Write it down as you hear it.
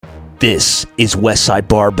This is Westside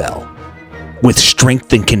Barbell with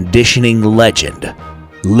strength and conditioning legend,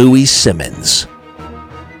 Louie Simmons.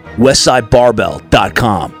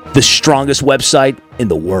 WestsideBarbell.com, the strongest website in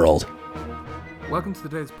the world. Welcome to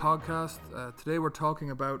today's podcast. Today we're talking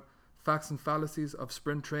about facts and fallacies of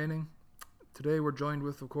sprint training. Today we're joined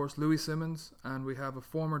with, of course, Louie Simmons, and we have a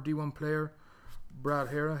former D1 player, Brad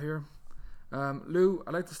Hera, here. Lou,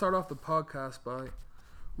 I'd like to start off the podcast by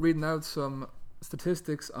reading out some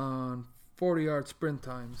statistics on 40-yard sprint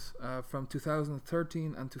times from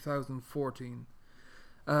 2013 and 2014.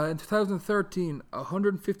 In 2013,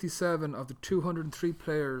 157 of the 203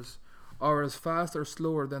 players are as fast or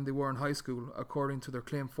slower than they were in high school, according to their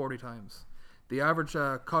claimed 40 times. The average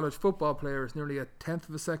college football player is nearly a tenth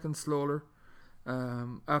of a second slower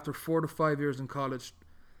after 4 to 5 years in college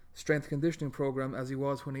strength conditioning program as he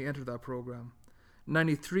was when he entered that program.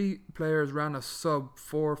 93 players ran a sub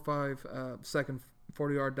 4 or 5 second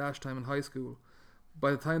 40-yard dash time in high school.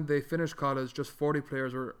 By the time they finished college, just 40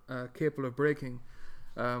 players were capable of breaking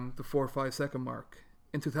the 4 or 5 second mark.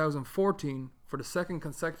 In 2014, for the second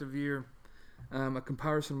consecutive year, a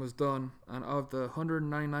comparison was done, and of the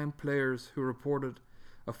 199 players who reported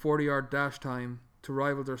a 40-yard dash time to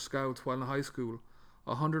rival their scouts while in high school,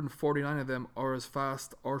 149 of them are as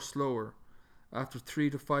fast or slower after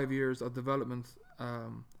 3 to 5 years of development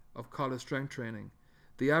of college strength training.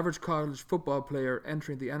 The average college football player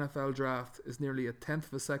entering the NFL draft is nearly a tenth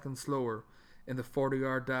of a second slower in the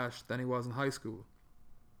 40-yard dash than he was in high school.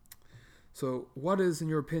 So what is, in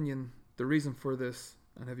your opinion, the reason for this,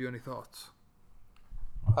 and have you any thoughts?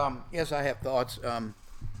 Yes, I have thoughts.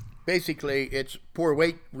 Basically, it's poor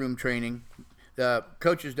weight room training. The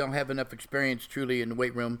coaches don't have enough experience truly in the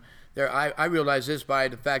weight room. I realize this by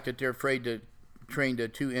the fact that they're afraid to train the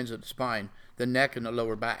two ends of the spine, the neck and the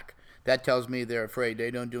lower back. That tells me they're afraid.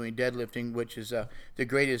 They don't do any deadlifting, which is the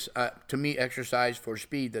greatest, to me, exercise for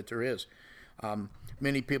speed that there is.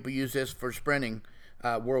 Many people use this for sprinting,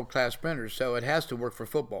 world-class sprinters, so it has to work for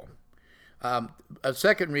football. A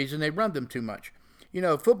second reason, they run them too much. You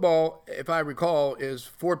know, football, if I recall, is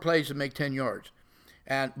 4 plays to make 10 yards.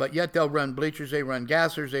 But yet they'll run bleachers, they run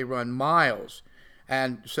gassers, they run miles.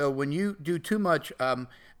 And so when you do too much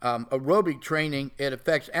aerobic training, it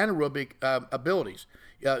affects anaerobic abilities.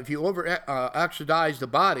 If you oxidize the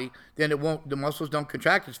body, then the muscles don't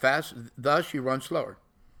contract as fast, thus you run slower.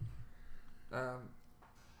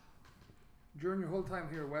 During your whole time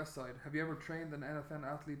here at Westside, have you ever trained an NFL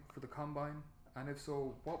athlete for the combine? And if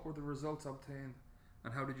so, what were the results obtained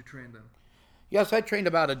and how did you train them? Yes, I trained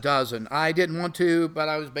about a dozen. I didn't want to, but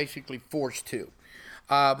I was basically forced to.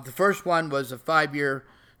 The first one was a 5-year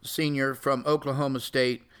senior from Oklahoma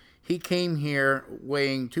State. He came here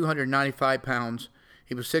weighing 295 pounds.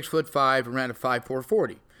 He was 6'5" and ran a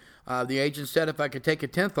 5.440. The agent said if I could take a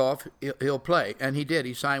tenth off, he'll play, and he did.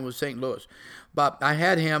 He signed with St. Louis. But I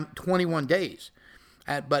had him 21 days.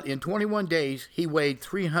 But in 21 days, he weighed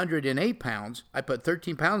 308 pounds. I put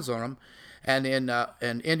 13 pounds on him. And in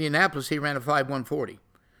Indianapolis, he ran a 5.140.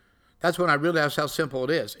 That's when I realized how simple it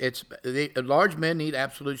is. Large men need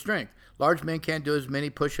absolute strength. Large men can't do as many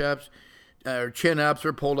push-ups or chin-ups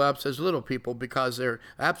or pull-ups as little people because their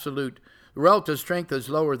relative strength is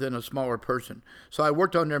lower than a smaller person. So I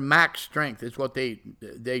worked on their max strength. It's what they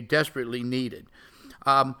desperately needed.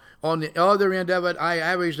 On the other end of it, I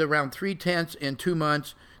averaged around 3/10 in 2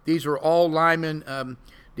 months. These were all linemen,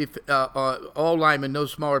 no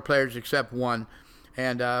smaller players except one.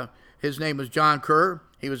 And his name was John Kerr.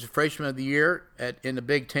 He was a freshman of the year in the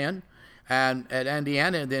Big Ten and at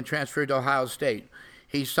Indiana, and then transferred to Ohio State.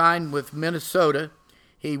 He signed with Minnesota.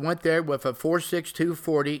 He went there with a 4.6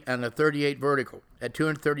 240 and a 38 vertical at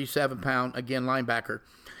 237 pound, again linebacker.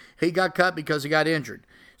 He got cut because he got injured.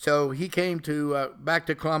 So he came back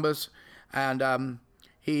to Columbus, and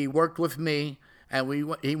he worked with me. And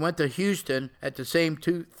he went to Houston at the same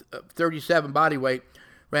 237 body weight,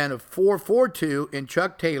 ran a 4.42 in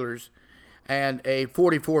Chuck Taylor's and a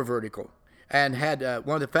 44 vertical, and had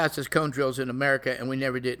one of the fastest cone drills in America, and we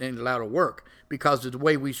never did any lateral work because of the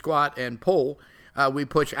way we squat and pull. We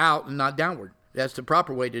push out and not downward. That's the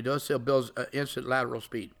proper way to do it, so it builds instant lateral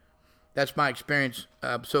speed. That's my experience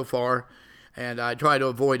so far, and I try to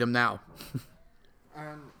avoid them now.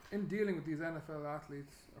 And in dealing with these NFL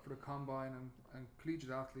athletes for the combine and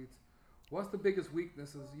collegiate athletes, what's the biggest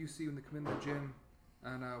weaknesses you see when they come in the gym,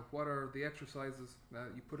 and what are the exercises that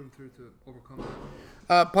you put them through to overcome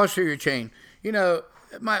that? Posterior chain. You know,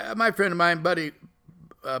 my friend of mine, Buddy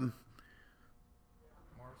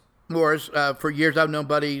Morris, for years I've known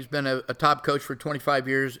Buddy. He's been a top coach for 25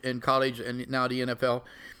 years in college and now the NFL.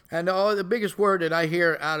 And the biggest word that I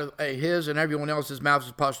hear out of his and everyone else's mouth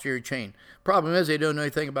is posterior chain. Problem is they don't know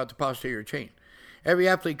anything about the posterior chain. Every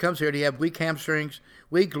athlete comes here, they have weak hamstrings,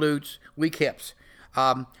 weak glutes, weak hips.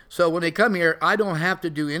 So when they come here, I don't have to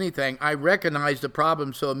do anything. I recognize the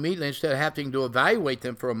problem, so immediately, instead of having to evaluate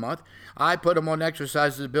them for a month, I put them on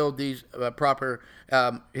exercises to build these proper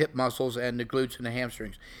hip muscles and the glutes and the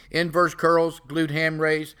hamstrings. Inverse curls, glute ham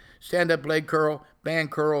raise, stand-up leg curl,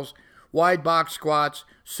 band curls, wide box squats,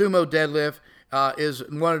 sumo deadlift is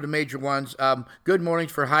one of the major ones. Good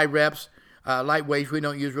mornings for high reps, light weights. We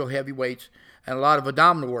don't use real heavy weights, and a lot of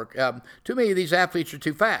abdominal work. Too many of these athletes are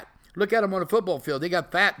too fat. Look at them on a football field. They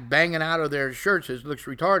got fat banging out of their shirts. It looks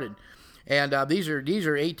retarded. And these are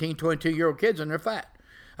 18, 22-year-old kids, and they're fat.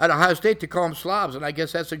 At Ohio State, they call them slobs, and I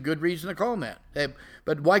guess that's a good reason to call them that.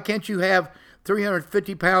 But why can't you have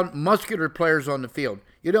 350-pound muscular players on the field?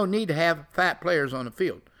 You don't need to have fat players on the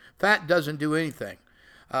field. Fat doesn't do anything.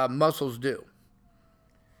 Muscles do.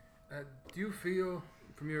 Do you feel,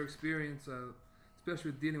 from your experience,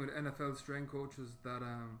 especially with dealing with NFL strength coaches, that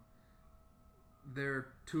they're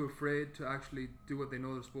too afraid to actually do what they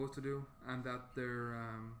know they're supposed to do, and that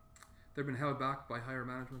they've been held back by higher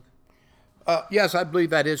management? Yes, I believe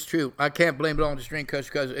that is true. I can't blame it on the strength coach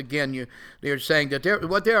because, again, they're saying that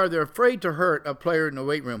they're afraid to hurt a player in the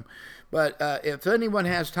weight room. But if anyone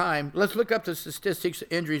has time, let's look up the statistics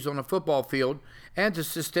of injuries on a football field and the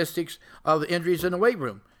statistics of injuries in the weight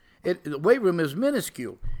room. The weight room is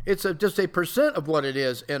minuscule. It's just a percent of what it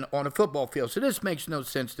is on a football field. So this makes no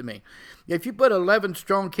sense to me. If you put 11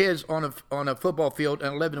 strong kids on a football field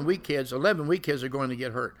and 11 weak kids are going to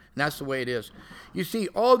get hurt. And that's the way it is. You see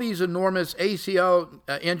all these enormous ACL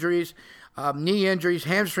injuries, knee injuries,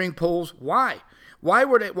 hamstring pulls. Why? Why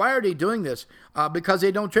are they doing this? Because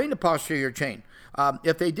they don't train the posterior chain.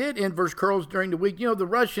 If they did inverse curls during the week, the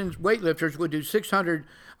Russians weightlifters would do 600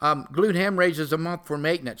 glute ham raises a month for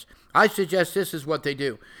maintenance. I suggest this is what they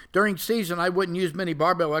do. During season, I wouldn't use many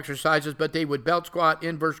barbell exercises, but they would belt squat,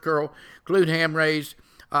 inverse curl, glute ham raise,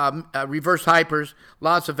 reverse hypers,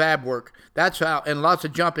 lots of ab work. That's how, and lots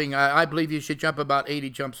of jumping. I believe you should jump about 80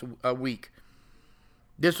 jumps a week.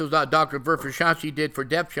 This was what Dr. Verfashansky did for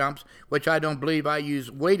depth jumps, which I don't believe. I use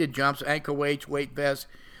weighted jumps, ankle weights, weight vests,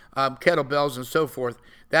 kettlebells, and so forth.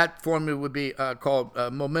 That formula would be called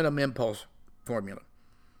momentum impulse formula.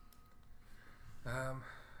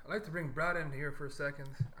 I'd like to bring Brad in here for a second.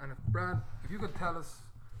 And Brad, if you could tell us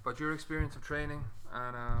about your experience of training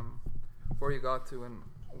and where you got to, and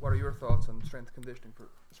what are your thoughts on strength and conditioning for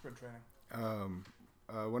sprint training?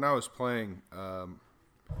 When I was playing,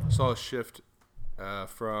 saw a shift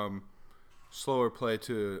from slower play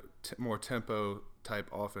to more tempo type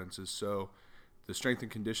offenses. So the strength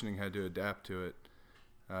and conditioning had to adapt to it.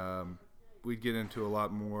 We'd get into a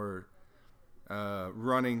lot more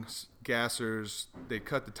running, gassers. They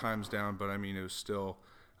cut the times down, but it was still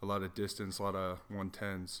a lot of distance, a lot of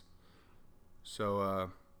 110s. So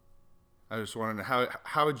I just wanted to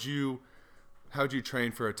how would you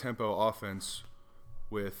train for a tempo offense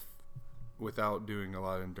without doing a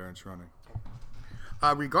lot of endurance running?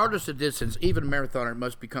 Regardless of distance, even a marathoner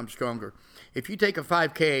must become stronger. If you take a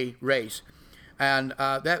 5K race, and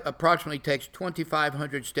that approximately takes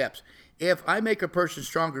 2,500 steps. If I make a person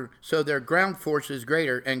stronger so their ground force is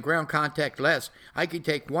greater and ground contact less, I can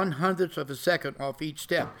take 1/100th of a second off each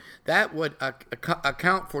step. That would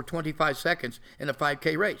account for 25 seconds in a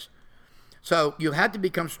 5K race. So you had to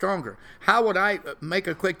become stronger. How would I make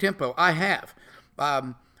a quick tempo? I have.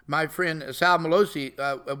 My friend Sal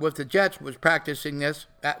Malosi with the Jets was practicing this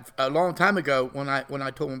a long time ago when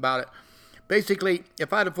I told him about it. Basically,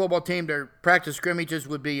 if I had a football team, their practice scrimmages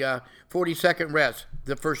would be 40-second rest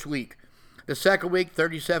the first week. The second week,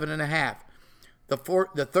 37.5.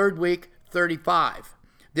 The third week, 35.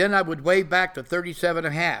 Then I would wave back to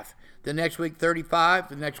 37.5. The next week, 35.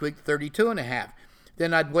 The next week, 32.5.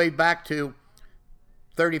 Then I'd wave back to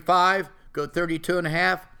 35, go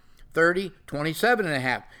 32.5, 30,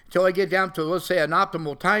 27.5, until I get down to, let's say, an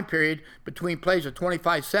optimal time period between plays of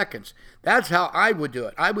 25 seconds. That's how I would do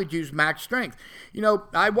it. I would use max strength.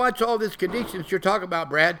 I watch all this conditions you're talking about,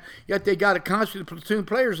 Brad, yet they got to constantly platoon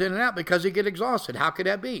players in and out because they get exhausted. How could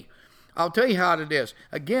that be? I'll tell you how it is.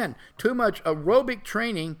 Again, too much aerobic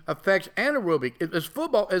training affects anaerobic.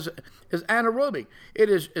 Football is anaerobic. It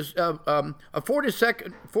is a 4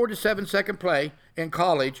 to 7 second play in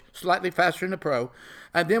college, slightly faster in the pro,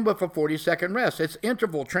 and then with a 40-second rest. It's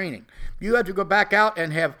interval training. You have to go back out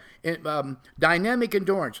and have dynamic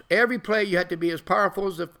endurance. Every play you have to be as powerful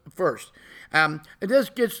as the first. And this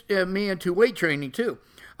gets me into weight training too.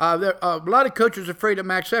 There are a lot of coaches afraid of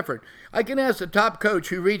max effort. I can ask the top coach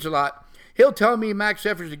who reads a lot. He'll tell me max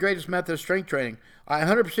effort is the greatest method of strength training. I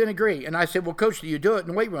 100% agree. And I said, well, Coach, do you do it in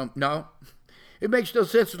the weight room? No. It makes no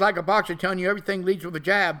sense. It's like a boxer telling you everything leads with a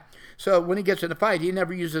jab. So when he gets in a fight, he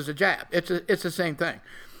never uses a jab. It's the same thing.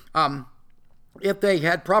 If they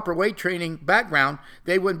had proper weight training background,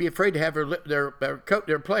 they wouldn't be afraid to have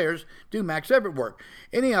their players do max effort work.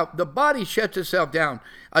 Anyhow, the body shuts itself down.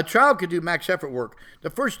 A child could do max effort work. The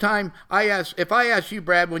first time if I asked you,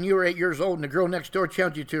 Brad, when you were 8 years old and the girl next door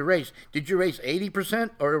challenged you to a race, did you race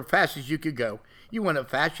 80% or as fast as you could go? You went as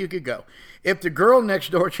fast as you could go. If the girl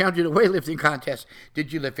next door challenged you to a weightlifting contest,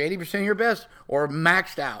 did you lift 80% of your best or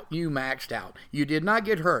maxed out? You maxed out. You did not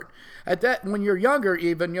get hurt. When you're younger,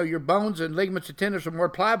 even your bones and ligaments and tendons are more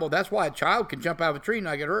pliable. That's why a child can jump out of a tree and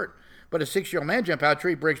not get hurt. But a 6-year-old man jump out of a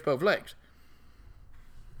tree, breaks both legs.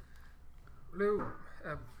 Lou,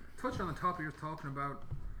 touch on the topic you're talking about.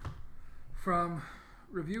 From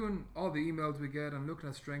reviewing all the emails we get and looking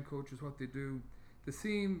at strength coaches, what they do, they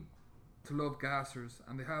seem to love gassers,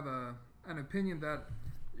 and they have an opinion that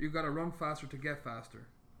you got to run faster to get faster.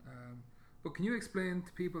 But can you explain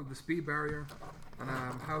to people the speed barrier and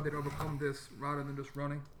how they'd overcome this rather than just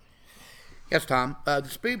running? Yes, Tom. The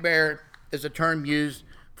speed barrier is a term used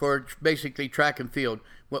for basically track and field,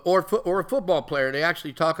 or a football player. They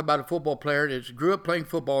actually talk about a football player that grew up playing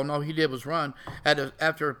football, and all he did was run.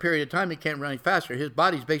 After a period of time, he can't run any faster. His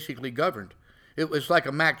body's basically governed. It was like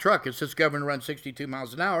a Mack truck. It's just governed to run 62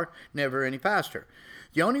 miles an hour, never any faster.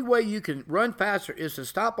 The only way you can run faster is to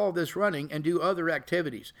stop all this running and do other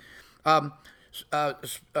activities.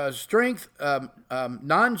 Strength,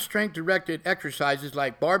 non-strength directed exercises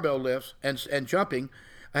like barbell lifts and jumping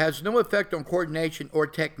has no effect on coordination or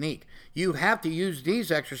technique. You have to use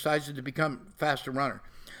these exercises to become a faster runner.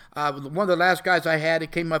 One of the last guys I had, he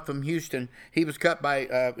came up from Houston. He was cut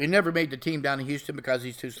by, he never made the team down in Houston because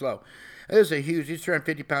he's too slow. He's a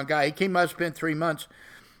 350-pound guy. He came up, spent 3 months,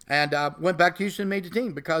 and went back to Houston and made the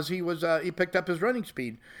team because he picked up his running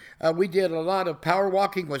speed. We did a lot of power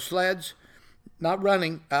walking with sleds, not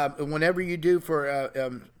running. Whenever you do for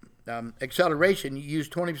acceleration, you use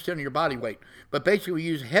 20% of your body weight. But basically, we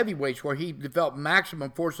use heavy weights where he developed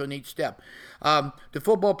maximum force on each step. The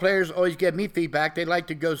football players always give me feedback. They like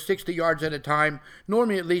to go 60 yards at a time,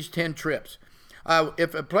 normally at least 10 trips.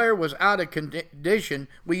 If a player was out of condition,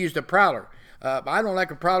 we used a prowler. I don't like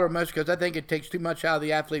a prowler much because I think it takes too much out of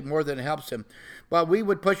the athlete more than it helps him. But we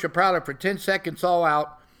would push a prowler for 10 seconds all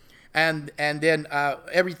out, and then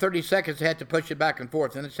every 30 seconds they had to push it back and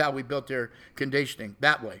forth, and that's how we built their conditioning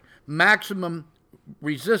that way. Maximum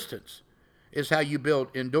resistance is how you build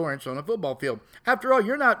endurance on a football field. After all,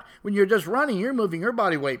 when you're just running, you're moving your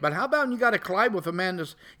body weight. But how about when you got to collide with a man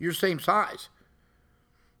that's your same size?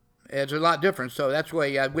 It's a lot different. So that's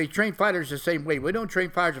why we train fighters the same way. We don't train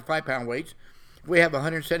fighters at 5-pound weights. If we have a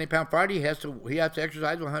 170-pound fighter, he has to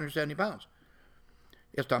exercise with 170 pounds.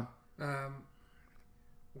 Yes, Tom.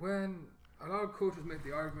 When a lot of coaches make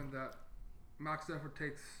the argument that max effort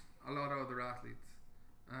takes a lot out of their athletes,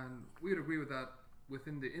 and we'd agree with that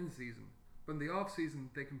within the in-season, but in the off-season,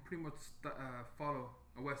 they can pretty much follow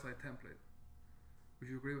a Westside template. Would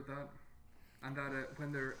you agree with that? And that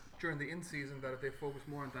when they're during the in-season, that if they focus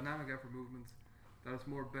more on dynamic effort movements, that it's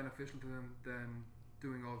more beneficial to them than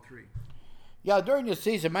doing all three. Yeah, during the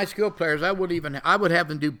season, my skill players, I would have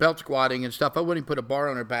them do belt squatting and stuff. I wouldn't even put a bar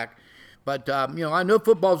on their back. But I know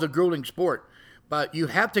football's a grueling sport, but you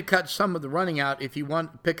have to cut some of the running out if you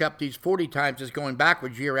want to pick up these 40 times that's going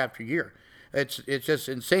backwards year after year. It's just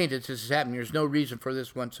insane that this is happening. There's no reason for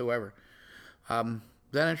this whatsoever. Does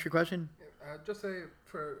that answer your question? Just say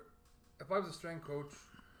if I was a strength coach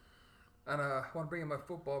and I want to bring in my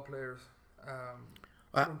football players,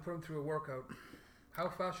 put them through a workout, how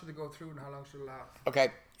fast should they go through and how long should it last? Okay,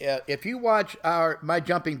 if you watch my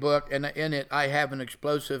jumping book, and in it I have an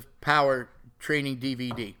explosive power training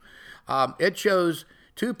DVD. It shows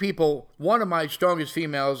two people, one of my strongest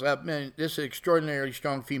females, this is an extraordinarily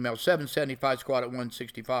strong female, 775 squat at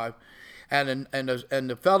 165, and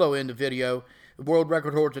the fellow in the video, world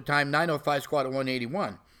record holder at the time, 905 squat at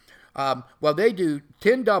 181. Well, they do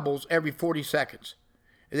 10 doubles every 40 seconds.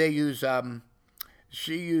 They use,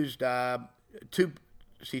 she used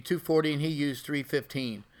 240 and he used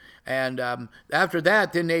 315. And after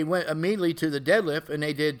that, then they went immediately to the deadlift, and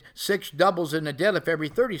they did 6 doubles in the deadlift every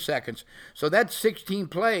 30 seconds. So that's 16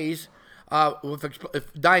 plays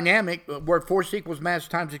with dynamic, where force equals mass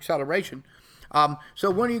times acceleration. So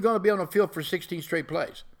when are you going to be on the field for 16 straight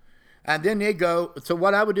plays? And then they go, so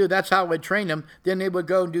what I would do, that's how I would train them. Then they would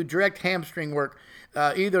go and do direct hamstring work,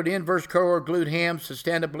 either the inverse curl or glute hams, some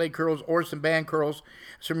stand-up leg curls, or some band curls,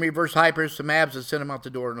 some reverse hypers, some abs, and send them out the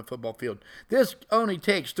door on the football field. This only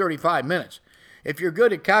takes 35 minutes. If you're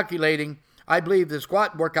good at calculating, I believe the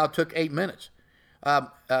squat workout took 8 minutes.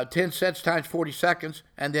 10 sets times 40 seconds,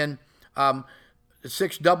 and then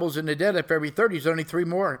 6 doubles in the deadlift every 30 is only 3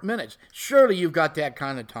 more minutes. Surely you've got that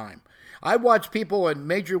kind of time. I watch people in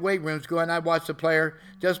major weight rooms go and I watch the player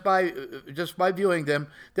just by viewing them.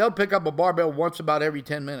 They'll pick up a barbell once about every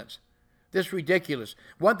 10 minutes. This is ridiculous.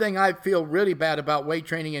 One thing I feel really bad about weight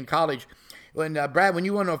training in college, when Brad, when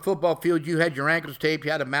you went on a football field, you had your ankles taped,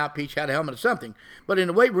 you had a mouthpiece, you had a helmet or something. But in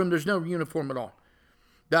the weight room, there's no uniform at all.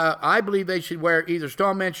 I believe they should wear either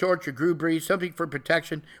Stallman shorts or Drew Brees, something for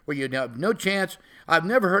protection where you have no chance. I've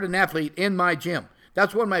never heard an athlete in my gym.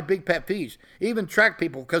 That's one of my big pet peeves. Even track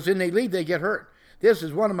people, because when they leave, they get hurt. This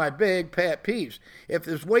is one of my big pet peeves. If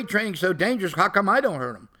this weight training is so dangerous, how come I don't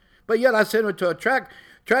hurt them? But yet I sent them to a track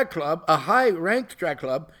club, a high-ranked track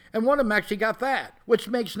club, and one of them actually got fat, which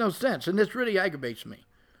makes no sense, and this really aggravates me.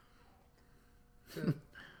 To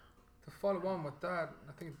follow on with that,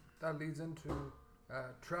 I think that leads into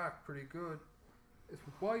track pretty good.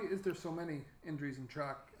 Why is there so many injuries in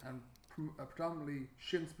track and predominantly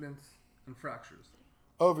shin splints and fractures?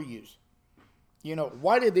 Overuse.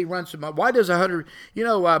 Why did they run so much? Why does 100?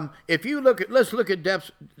 If you let's look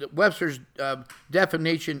at Webster's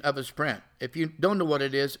definition of a sprint. If you don't know what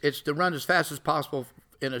it is, it's to run as fast as possible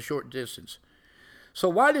in a short distance. So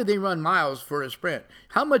why do they run miles for a sprint?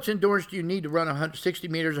 How much endurance do you need to run 160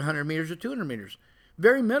 meters, 100 meters, or 200 meters?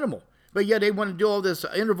 Very minimal. But yet they want to do all this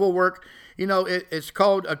interval work. It's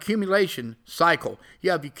called accumulation cycle.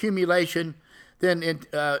 You have accumulation. Then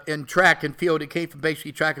in track and field, it came from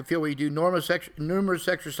basically track and field where you do numerous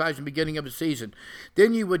exercises in the beginning of a season.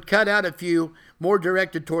 Then you would cut out a few more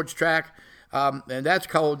directed towards track, and that's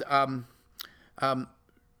called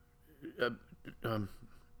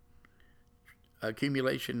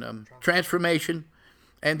accumulation, transformation,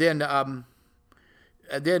 and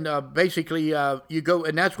then basically you go,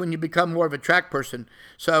 and that's when you become more of a track person.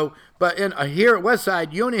 So, but here at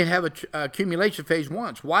Westside, you only have a accumulation phase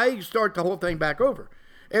once. Why start the whole thing back over?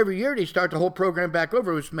 Every year they start the whole program back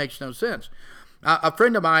over, which makes no sense. A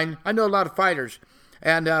friend of mine, I know a lot of fighters,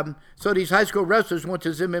 and so these high school wrestlers went to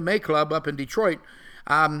this MMA club up in Detroit.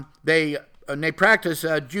 They practice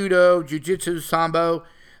judo, jiu-jitsu, sambo,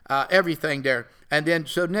 everything there. And then,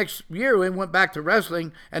 so next year, we went back to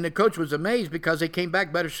wrestling, and the coach was amazed because they came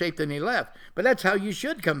back better shape than they left. But that's how you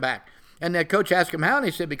should come back. And the coach asked him how, and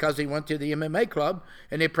he said because they went to the MMA club,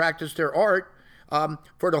 and they practiced their art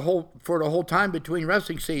for the whole time between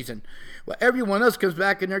wrestling season. Well, everyone else comes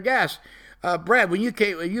back in their gas. Brad, when you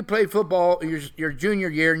play football your junior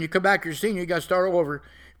year, and you come back your senior, you got to start all over.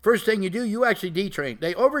 First thing you do, you actually detrain.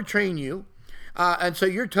 They overtrain you, and so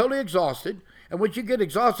you're totally exhausted. And when you get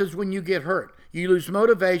exhausted is when you get hurt. You lose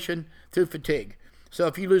motivation through fatigue. So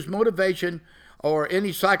if you lose motivation or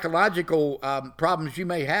any psychological problems you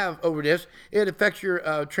may have over this, it affects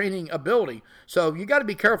your training ability. So you got to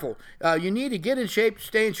be careful. You need to get in shape,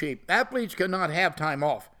 stay in shape. Athletes cannot have time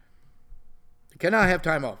off. They cannot have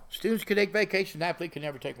time off. Students can take vacation. An athlete can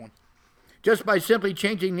never take one. Just by simply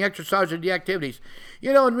changing the exercise or the activities.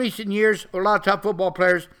 In recent years, a lot of top football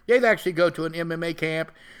players, they'd actually go to an MMA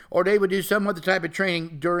camp, or they would do some other type of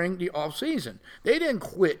training during the off season. They didn't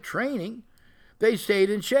quit training. They stayed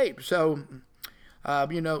in shape. So,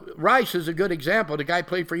 Rice is a good example. The guy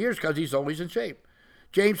played for years because he's always in shape.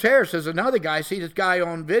 James Harris is another guy. See this guy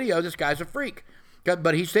on video, this guy's a freak.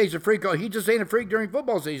 But he stays a freak. He just ain't a freak during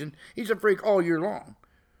football season. He's a freak all year long.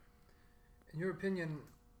 In your opinion,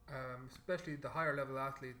 especially the higher level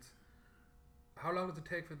athletes, how long does it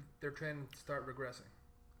take for their training to start regressing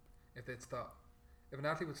if they'd stop? If an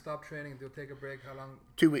athlete would stop training, they'll take a break, how long?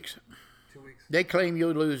 2 weeks. 2 weeks. They claim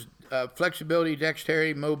you'll lose flexibility,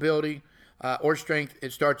 dexterity, mobility, or strength.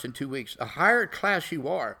 It starts in 2 weeks. The higher class you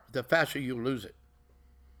are, the faster you'll lose it.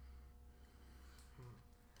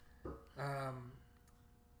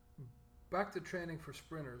 Back to training for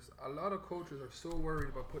sprinters. A lot of coaches are so worried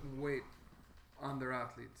about putting weight on their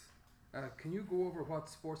athletes. Can you go over what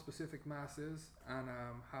sport-specific mass is and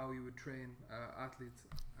how you would train athletes,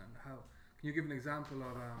 and how? Can you give an example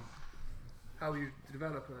of how you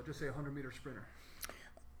develop, just say, a 100-meter sprinter?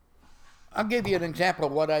 I'll give you an example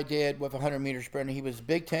of what I did with a 100-meter sprinter. He was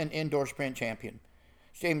Big Ten indoor sprint champion.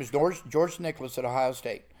 His name was George Nicholas at Ohio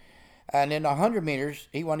State. And in the 100 meters,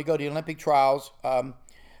 he wanted to go to the Olympic trials.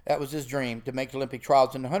 That was his dream, to make the Olympic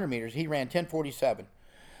trials in the 100 meters. He ran 10:47.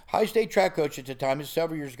 High State track coach at the time, this is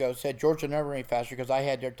several years ago, said George will never run any faster because I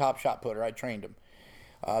had their top shot putter. I trained him.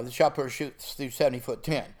 The shot putter shoots through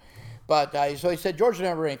 70'10". But so he said, George will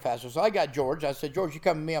never run any faster. So I got George. I said, George, you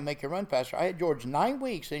come to me, I'll make you run faster. I had George 9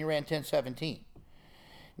 weeks, and he ran 10:17.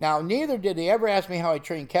 Now, neither did he ever ask me how I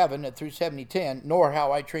trained Kevin through 70:10, nor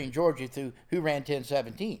how I trained Georgie through who ran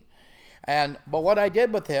 10:17. But what I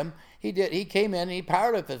did with him, he came in and he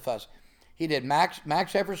powerlifted with us. He did max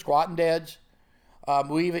effort squat and deads.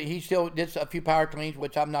 He still did a few power cleans,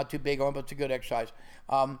 which I'm not too big on, but it's a good exercise.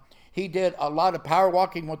 He did a lot of power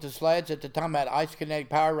walking with the sleds. At the time, that Ice Kinetic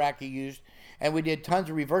power rack he used. And we did tons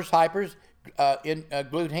of reverse hypers in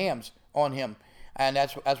glute hams on him. And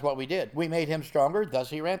that's what we did. We made him stronger, thus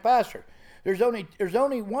he ran faster. There's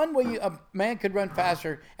only one way a man could run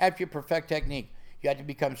faster after you perfect technique. You have to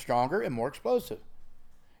become stronger and more explosive.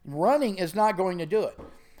 Running is not going to do it.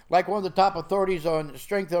 Like one of the top authorities on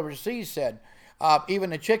strength overseas said,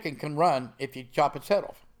 even a chicken can run if you chop its head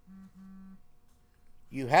off.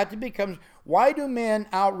 You have to become... Why do men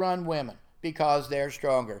outrun women? Because they're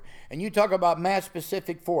stronger. And you talk about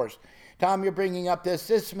mass-specific force. Tom, you're bringing up this.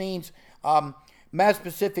 This means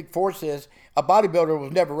mass-specific force is a bodybuilder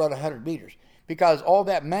will never run 100 meters because all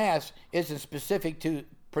that mass isn't specific to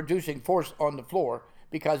producing force on the floor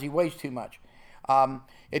because he weighs too much.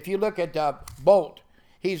 If you look at Bolt,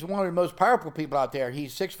 he's one of the most powerful people out there.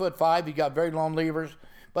 He's 6'5". He's got very long levers,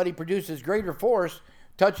 but he produces greater force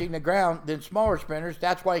touching the ground than smaller sprinters.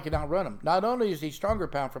 That's why he can outrun them. Not only is he stronger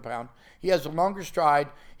pound for pound, he has a longer stride.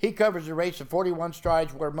 He covers a race of 41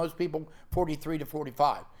 strides where most people 43 to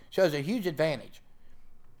 45. So it's a huge advantage.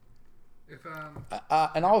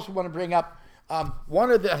 And I also want to bring up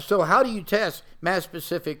so how do you test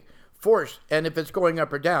mass-specific force and if it's going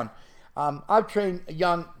up or down? I've trained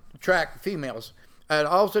young track females. And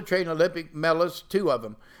I also trained Olympic medalists, 2 of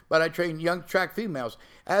them. But I trained young track females.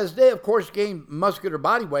 As they, of course, gained muscular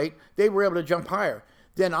body weight, they were able to jump higher.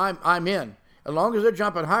 Then I'm in. As long as they're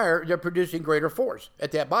jumping higher, they're producing greater force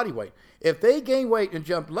at that body weight. If they gain weight and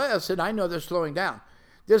jump less, then I know they're slowing down.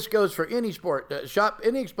 This goes for any sport,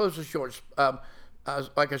 any explosive shorts,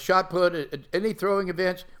 like a shot put, any throwing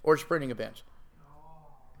events or sprinting events.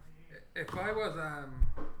 If I was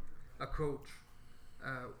a coach,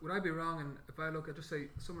 would I be wrong if I look at, just say,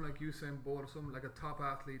 someone like Usain Bolt or someone like a top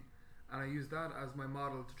athlete, and I use that as my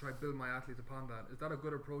model to try build my athletes upon that? Is that a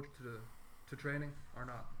good approach to training or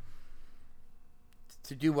not?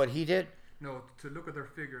 To do what he did? No, to look at their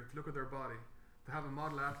figure, to look at their body, to have a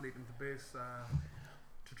model athlete and to base,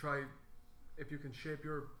 to try if you can shape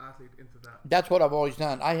your athlete into that. That's what I've always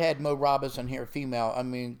done. I had Mo Robinson here, female. I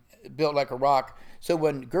mean, built like a rock. So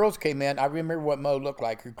when girls came in, I remember what Mo looked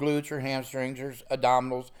like. Her glutes, her hamstrings, her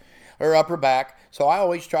abdominals, her upper back. So I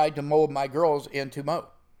always tried to mold my girls into Mo.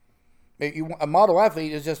 A model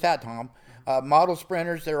athlete is just that, Tom. Model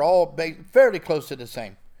sprinters, they're all fairly close to the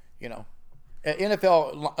same, you know.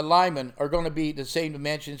 NFL linemen are going to be the same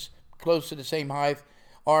dimensions, close to the same height,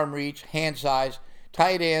 arm reach, hand size.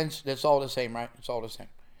 Tight ends, that's all the same, right? It's all the same.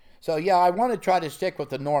 So, yeah, I want to try to stick with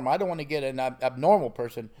the norm. I don't want to get an abnormal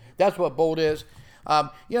person. That's what Bolt is.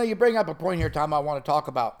 You bring up a point here, Tom, I want to talk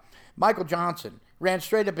about. Michael Johnson ran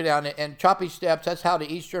straight up and down and choppy steps. That's how the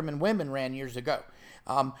East German women ran years ago.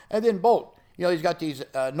 And then Bolt, he's got these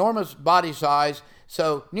enormous body size.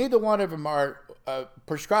 So neither one of them are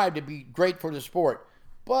prescribed to be great for the sport.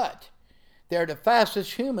 But they're the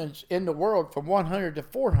fastest humans in the world from 100 to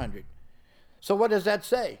 400. So what does that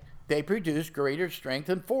say? They produce greater strength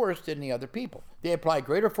and force than the other people. They apply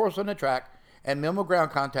greater force on the track and minimal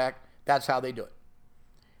ground contact. That's how they do it.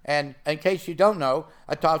 And in case you don't know,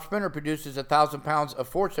 a top sprinter produces 1,000 pounds of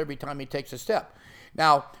force every time he takes a step.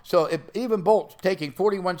 Now, so if even Bolt's taking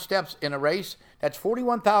 41 steps in a race, that's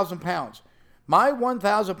 41,000 pounds. My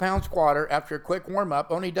 1,000 pound squatter, after a quick warm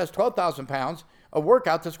up, only does 12,000 pounds of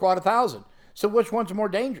workout to squat 1,000. So which one's more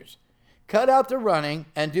dangerous? Cut out the running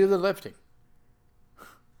and do the lifting.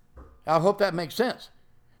 I hope that makes sense.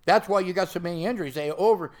 That's why you got so many injuries. And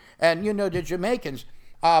the Jamaicans.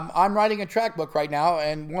 I'm writing a track book right now,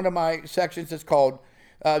 and one of my sections is called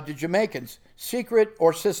The Jamaicans, Secret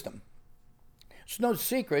or System. It's no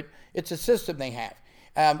secret. It's a system they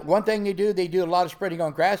have. One thing they do a lot of sprinting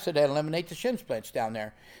on grass, so they eliminate the shin splints down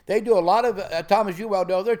there. They do a lot of, Tom, as you well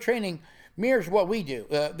know, their training mirrors what we do.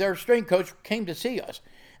 Their strength coach came to see us.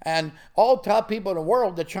 And all top people in the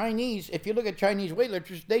world, the Chinese, if you look at Chinese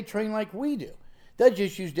weightlifters, they train like we do. They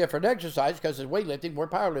just use different exercise because it's weightlifting, we're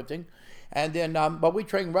powerlifting. And then, but we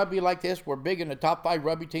train rugby like this. We're big in the top 5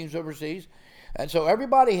 rugby teams overseas. And so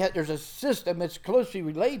there's a system that's closely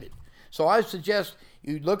related. So I suggest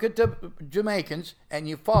you look at the Jamaicans and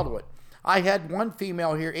you follow it. I had one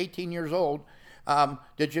female here, 18 years old,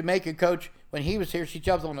 the Jamaican coach, when he was here, she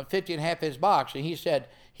jumped on a 50.5 inch box, and he said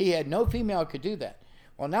he had no female could do that.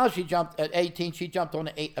 Well, now she jumped at 18, she jumped on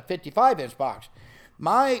a 55 inch box.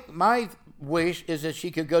 My wish is that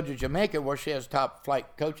she could go to Jamaica where she has top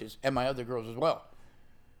flight coaches, and my other girls as well.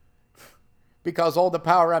 Because all the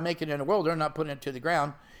power I'm making in the world, they're not putting it to the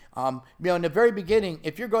ground. In the very beginning,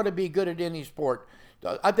 if you're going to be good at any sport,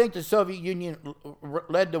 I think the Soviet Union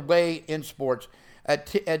led the way in sports. At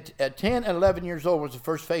 10 and 11 years old was the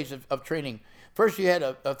first phase of training. First, you had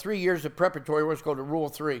a 3 years of preparatory, what's called a Rule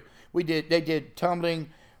 3. They did tumbling,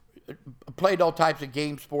 played all types of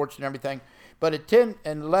game sports and everything. But at 10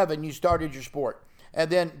 and 11, you started your sport.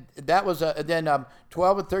 And then that was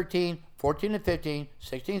 12 and 13, 14 and 15,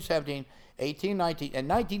 16, 17, 18, 19, and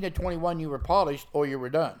 19 to 21, you were polished or you were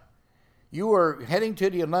done. You were heading to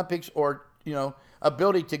the Olympics or,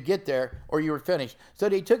 ability to get there, or you were finished. So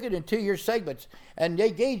they took it in 2-year segments, and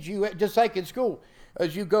they gauge you just like in school.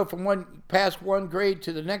 As you go from past one grade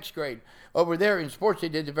to the next grade. Over there in sports, they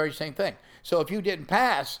did the very same thing. So if you didn't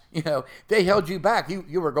pass, they held you back.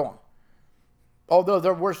 You were gone. Although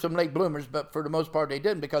there were some late bloomers, but for the most part they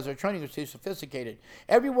didn't because their training was too sophisticated.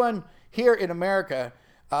 Everyone here in America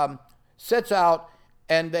sets out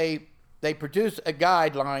and they produce a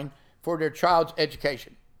guideline for their child's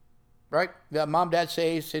education. Right? Mom, dad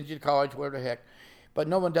says, send you to college, whatever the heck. But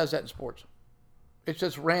no one does that in sports. It's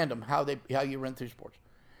just random how you run through sports.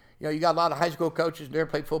 You got a lot of high school coaches, never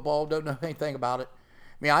played football, don't know anything about it.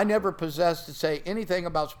 I never possess to say anything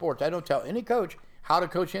about sports. I don't tell any coach how to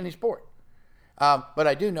coach any sport. But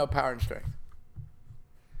I do know power and strength.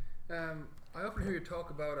 I often hear you talk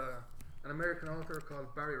about an American author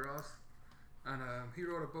called Barry Ross. And he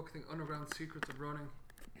wrote a book, I think, Underground Secrets of Running.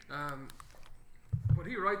 What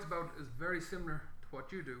he writes about is very similar to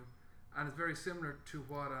what you do, and it's very similar to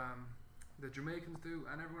what the Jamaicans do,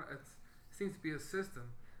 and everyone. It seems to be a system.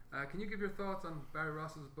 Can you give your thoughts on Barry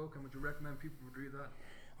Ross's book, and would you recommend people would read that?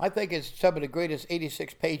 I think it's some of the greatest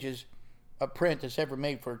 86 pages of print that's ever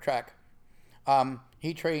made for a track.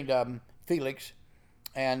 He trained Felix,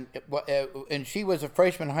 and she was a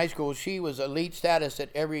freshman in high school. She was elite status at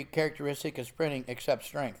every characteristic of sprinting except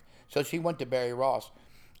strength. So she went to Barry Ross.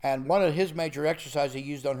 And one of his major exercises he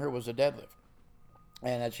used on her was a deadlift.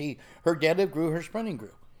 And as her deadlift grew, her sprinting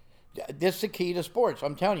grew. This is the key to sports.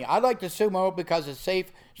 I'm telling you. I like the sumo because it's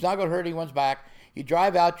safe. It's not going to hurt anyone's back. You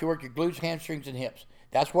drive out, you work your glutes, hamstrings, and hips.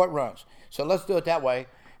 That's what runs. So let's do it that way.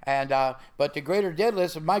 And but the greater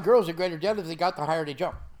deadlifts, if my girls are greater deadlifts, they got the higher they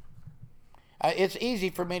jump. It's easy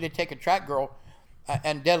for me to take a track girl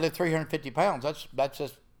and deadlift 350 pounds.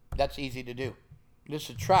 That's easy to do. This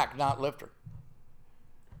is track, not lifter.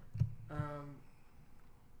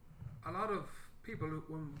 A lot of people,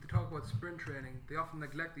 when they talk about sprint training, they often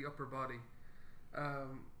neglect the upper body.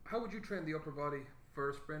 How would you train the upper body for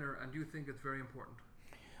a sprinter, and do you think it's very important?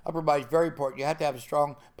 Upper body is very important. You have to have a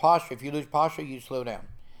strong posture. If you lose posture, you slow down.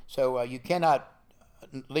 So you cannot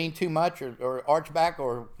lean too much or arch back,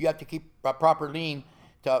 or you have to keep a proper lean.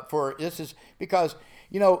 Because,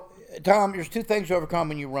 Tom, there's two things to overcome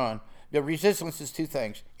when you run. The resistance is two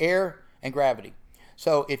things, air and gravity.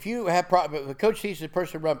 So if you have if a coach teaches a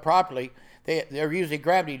person to run properly, they're using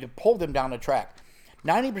gravity to pull them down the track.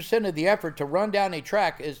 90% of the effort to run down a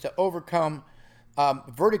track is to overcome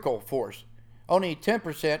vertical force. Only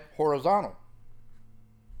 10% horizontal.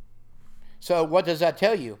 So what does that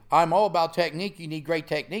tell you? I'm all about technique. You need great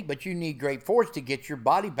technique, but you need great force to get your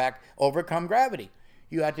body back, overcome gravity.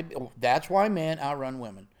 That's why men outrun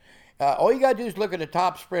women. All you got to do is look at a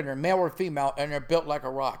top sprinter, male or female, and they're built like a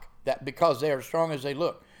rock. Because they are as strong as they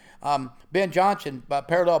look. Ben Johnson,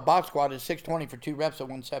 parallel box squat, is 620 for 2 reps at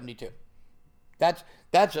 172.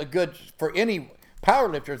 That's a good, for any power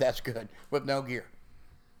lifter, that's good with no gear.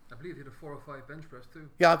 I believe he did a 405 bench press too.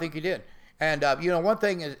 Yeah, I think he did. And, one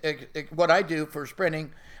thing is what I do for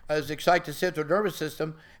sprinting is excite the central nervous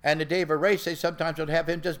system, and the day of a race, they sometimes don't have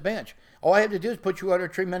him just bench. All I have to do is put you under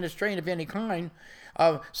tremendous strain of any kind.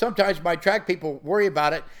 Sometimes my track people worry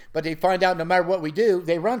about it, but they find out no matter what we do,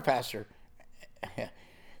 they run faster.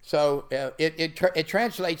 So it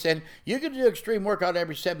translates in, you can do extreme workout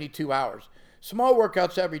every 72 hours. Small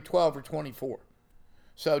workouts every 12 or 24.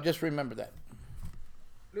 So just remember that.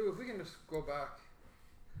 Lou, if we can just go back,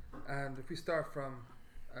 and if we start from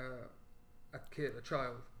a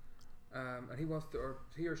child, and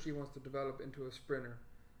he or she wants to develop into a sprinter,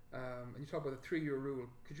 and you talk about the 3-year rule,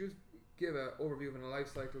 could you give an overview of a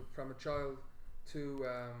life cycle from a child to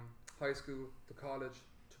high school to college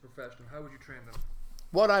to professional? How would you train them?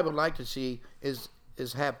 What I would like to see is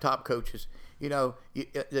is have top coaches. You know,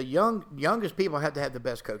 the youngest people have to have the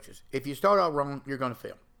best coaches. If you start out wrong, you're going to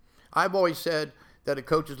fail. I've always said that a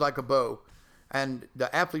coach is like a bow, and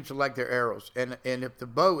the athletes are like their arrows. And if the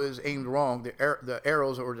bow is aimed wrong, the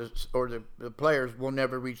arrows or the players will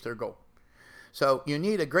never reach their goal. So you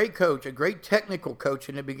need a great coach, a great technical coach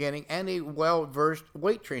in the beginning, and a well-versed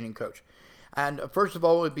weight training coach. And first of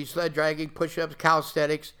all, it would be sled dragging, push-ups,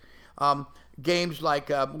 calisthenics, games like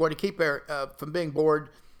where to keep from being bored,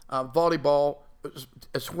 volleyball,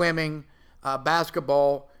 swimming,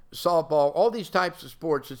 basketball, softball, all these types of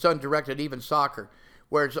sports. It's undirected, even soccer,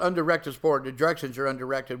 where it's undirected sport. The directions are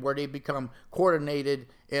undirected, where they become coordinated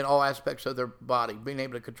in all aspects of their body, being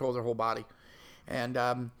able to control their whole body. And,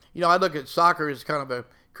 I look at soccer as kind of a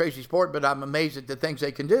crazy sport, but I'm amazed at the things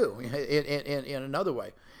they can do in another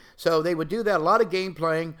way. So they would do that, a lot of game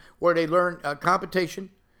playing where they learn competition.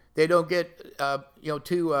 They don't get,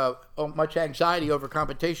 too much anxiety over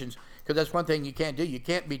competitions, because that's one thing you can't do. You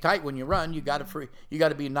can't be tight when you run. You got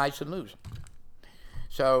to be nice and loose.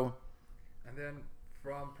 So. And then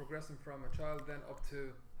progressing from a child then up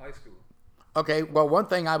to high school. Okay, well, one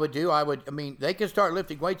thing I would do, they can start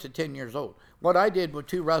lifting weights at 10 years old. What I did with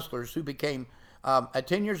two wrestlers who became, at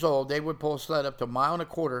 10 years old, they would pull a sled up to 1.25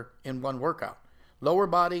 miles in one workout. Lower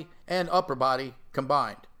body and upper body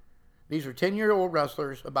combined. These are 10-year-old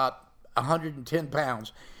wrestlers, about 110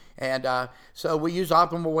 pounds. And so we use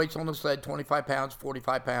optimal weights on the sled, 25 pounds,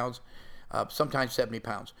 45 pounds, sometimes 70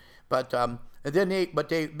 pounds. But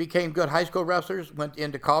they became good high school wrestlers, went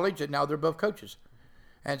into college, and now they're both coaches.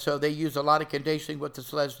 And so they use a lot of conditioning with the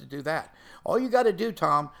sleds to do that. All you got to do,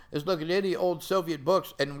 Tom, is look at any old Soviet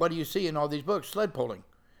books, and what do you see in all these books? Sled pulling.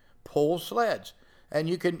 Pull sleds. And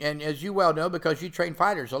you can, and as you well know, because you train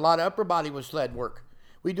fighters, a lot of upper body with sled work.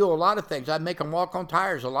 We do a lot of things. I make them walk on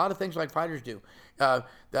tires, a lot of things like fighters do.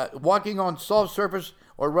 Walking on soft surface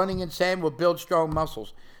or running in sand will build strong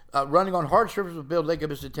muscles. Running on hard surface will build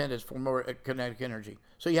ligaments and tendons for more kinetic energy.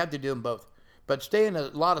 So you have to do them both. But stay in a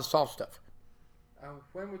lot of soft stuff.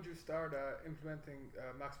 When would you start implementing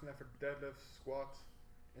maximum effort deadlifts, squats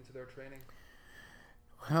into their training?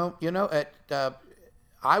 Well,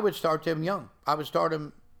 I would start them young. I would start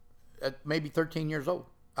them at maybe 13 years old.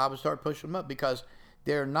 I would start pushing them up, because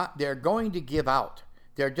they're going to give out.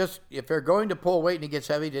 If they're going to pull weight and it gets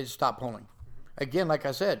heavy, they just stop pulling. Again, like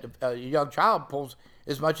I said, a young child pulls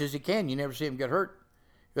as much as he can. You never see him get hurt.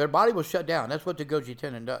 Their body will shut down. That's what the Golgi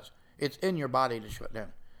tendon does. It's in your body to shut down.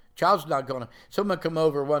 Child's not going to. Someone come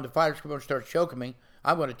over, one of the fighters come over and start choking me.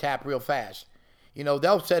 I'm going to tap real fast.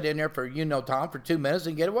 They'll sit in there for, Tom, for 2 minutes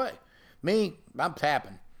and get away. Me, I'm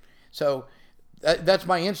tapping. So that's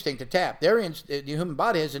my instinct to tap. The human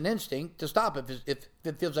body has an instinct to stop if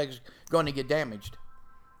it feels like it's going to get damaged.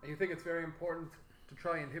 And you think it's very important to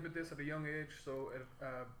try and inhibit this at a young age so it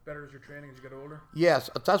betters your training as you get older? Yes,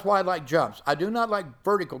 that's why I like jumps. I do not like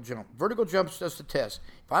vertical jump. Vertical jump's just a test.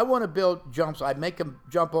 If I want to build jumps, I make them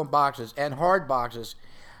jump on boxes and hard boxes.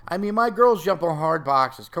 My girls jump on hard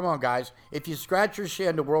boxes. Come on, guys. If you scratch your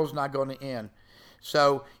shin, the world's not going to end.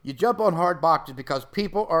 So you jump on hard boxes because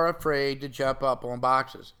people are afraid to jump up on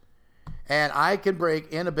boxes. And I can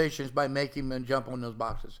break inhibitions by making them jump on those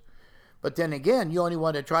boxes. But then again, you only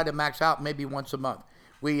want to try to max out maybe once a month.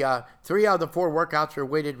 3 out of the 4 workouts are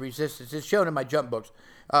weighted resistance. It's shown in my jump books.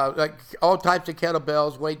 Like all types of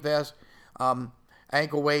kettlebells, weight vests,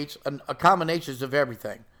 ankle weights, and combinations of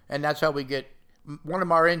everything. And that's how we get. One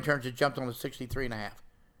of our interns has jumped on a 63.5.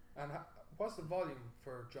 And what's the volume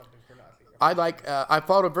for jumping for an athlete? I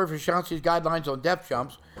followed Verkhoshansky's guidelines on depth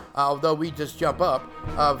jumps, although we just jump up,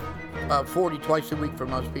 of 40 twice a week for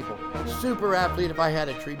most people. Super athlete, if I had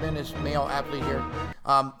a tremendous male athlete here,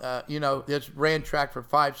 that's ran track for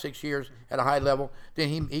 5-6 years at a high level, then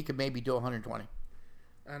he could maybe do 120.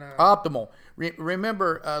 And, optimal.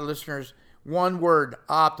 Remember, listeners, one word,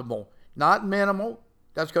 optimal. Not minimal.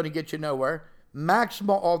 That's going to get you nowhere.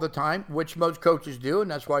 Maximal all the time, which most coaches do, and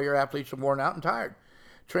that's why your athletes are worn out and tired.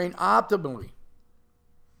 Train optimally.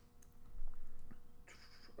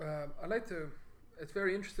 It's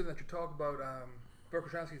very interesting that you talk about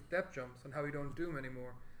Verkhoshansky's depth jumps and how you don't do them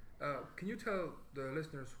anymore. Can you tell the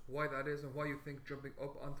listeners why that is and why you think jumping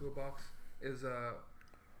up onto a box is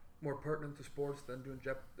more pertinent to sports than doing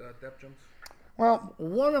depth jumps? Well,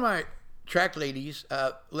 one of my track ladies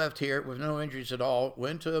left here with no injuries at all,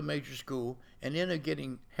 went to a major school, and ended up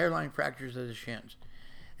getting hairline fractures of the shins.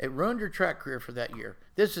 It ruined her track career for that year.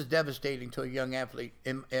 This is devastating to a young athlete,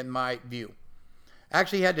 in my view.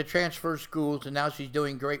 Actually had to transfer schools, and now she's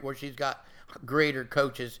doing great where she's got greater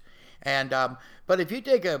coaches. And but if you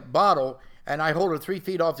take a bottle and I hold her 3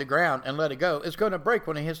 feet off the ground and let it go, it's going to break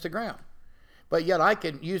when it hits the ground. but yet I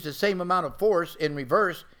can use the same amount of force in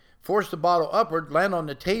reverse, force the bottle upward, land on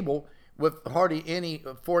the table with hardly any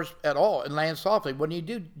force at all, and land softly. When you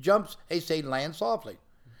do jumps, they say land softly.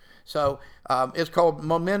 So it's called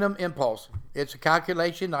momentum impulse. It's a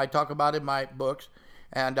calculation I talk about in my books,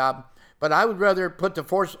 and but I would rather put the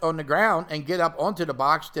force on the ground and get up onto the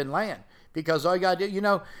box than land, because all you gotta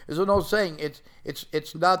do, there's an old saying: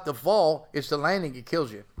 it's not the fall, it's the landing that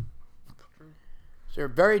kills you. So they're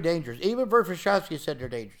very dangerous. Even Verkhoshansky said they're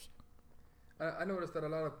dangerous. I noticed that a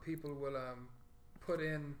lot of people will put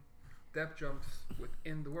in depth jumps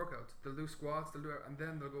within the workouts. They'll do squats, and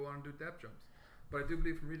then they'll go on and do depth jumps. But I do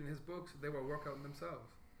believe from reading his books, they were workouting themselves.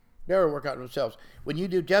 They were workouting themselves. When you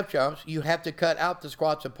do depth jumps, you have to cut out the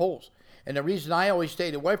squats and pulls. And the reason I always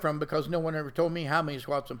stayed away from them, because no one ever told me how many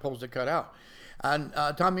squats and pulls to cut out. And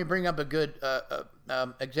Tom, you bring up a good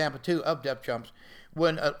example, too, of depth jumps.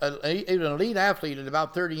 When an elite athlete at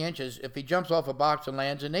about 30 inches, if he jumps off a box and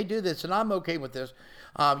lands, and they do this, and I'm okay with this,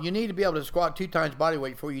 you need to be able to squat 2 times body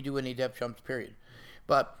weight before you do any depth jumps, period.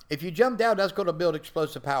 But if you jump down, that's going to build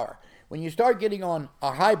explosive power. When you start getting on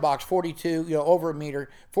a high box, 42, over a meter,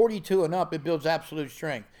 42 and up, it builds absolute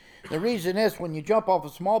strength. The reason is when you jump off a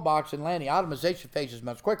small box and land, the optimization phase is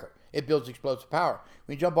much quicker. It builds explosive power.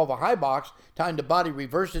 When you jump off a high box, time the body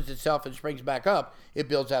reverses itself and springs back up, it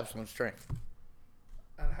builds absolute strength.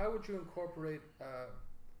 And how would you incorporate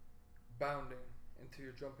bounding into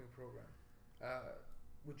your jumping program?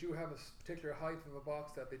 Would you have a particular height of a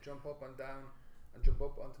box that they jump up and down and jump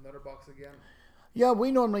up onto another box again? Yeah,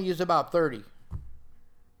 we normally use about 30.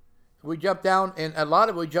 We jump down, and a lot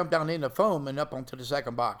of it we jump down in the foam and up onto the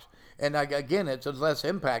second box. And again, it's less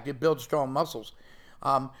impact. It builds strong muscles.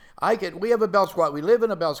 We have a belt squat. We live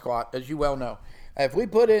in a belt squat, as you well know. If we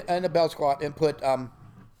put it in a belt squat and put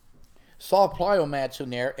soft plyo mats in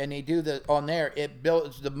there, and they do on there, it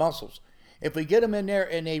builds the muscles. If we get them in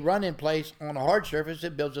there and they run in place on a hard surface,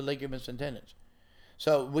 it builds the ligaments and tendons.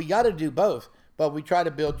 So we got to do both, but we try to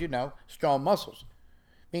build, strong muscles.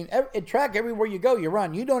 I mean, in track, everywhere you go, you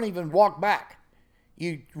run. You don't even walk back.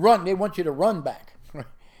 You run. They want you to run back.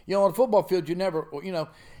 On a football field, you never,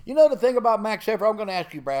 the thing about max effort, I'm going to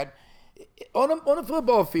ask you, Brad, on a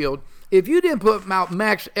football field, if you didn't put out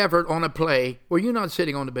max effort on a play, well, you're not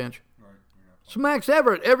sitting on the bench. Right. It's max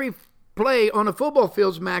effort. Every play on a football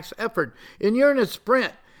field is max effort. And you're in a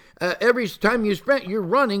sprint. Every time you sprint, you're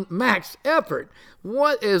running max effort.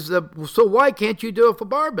 So why can't you do it for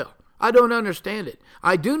barbell? I don't understand it.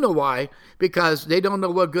 I do know why, because they don't know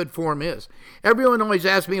what good form is. Everyone always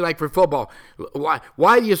asks me, like for football,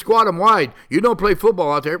 why do you squat them wide? You don't play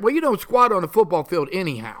football out there. Well, you don't squat on a football field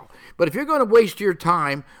anyhow. But if you're going to waste your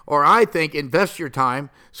time, or I think invest your time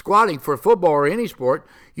squatting for football or any sport,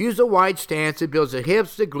 use a wide stance. It builds the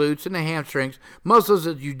hips, the glutes, and the hamstrings, muscles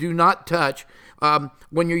that you do not touch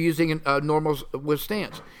when you're using a normal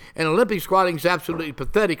stance. And Olympic squatting is absolutely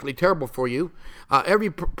pathetically terrible for you. Every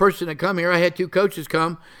person that come here, I had 2 coaches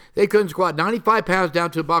come, they couldn't squat 95 pounds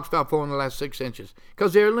down to a box about 4 in the last 6 inches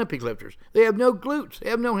because they're Olympic lifters. They have no glutes. They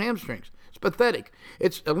have no hamstrings. It's pathetic.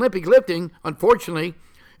 It's Olympic lifting, unfortunately,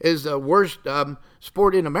 is the worst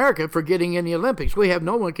sport in America for getting in the Olympics. We have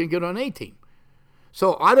no one can get on A team.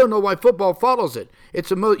 So I don't know why football follows it.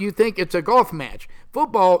 You think it's a golf match.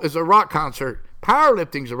 Football is a rock concert.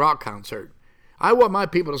 Powerlifting's a rock concert. I want my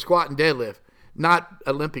people to squat and deadlift, not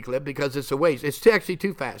Olympic lift, because it's a waste. It's actually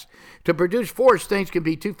too fast. To produce force, things can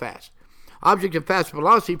be too fast. Object of fast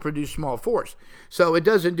velocity produce small force. So it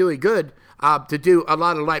doesn't do any good to do a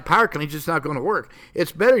lot of light power cleans. It's not going to work.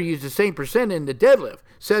 It's better to use the same percent in the deadlift.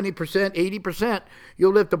 70%, 80%.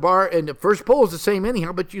 You'll lift the bar, and the first pull is the same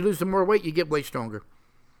anyhow, but you lose some more weight, you get way stronger.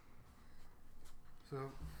 So,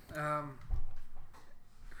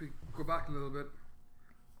 if we go back a little bit,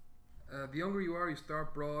 the younger you are, you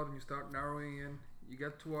start broad and you start narrowing in. You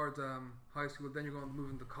get towards high school, then you're going to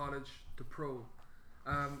move into college to pro.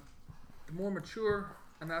 The more mature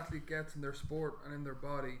an athlete gets in their sport and in their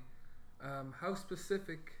body, how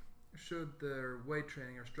specific should their weight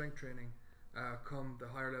training or strength training come the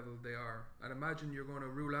higher level they are? I'd imagine you're going to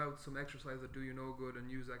rule out some exercises that do you no good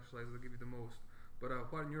and use exercises that give you the most. But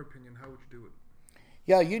what, in your opinion, how would you do it?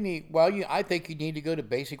 Yeah, I think you need to go to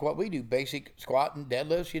basic, what we do, basic squat and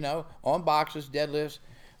deadlifts, on boxes, deadlifts,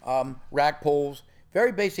 rack pulls,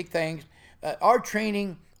 very basic things. Our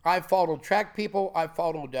training, I've followed track people, I've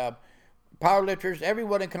followed powerlifters,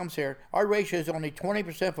 everyone that comes here. Our ratio is only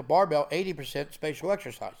 20% for barbell, 80% spatial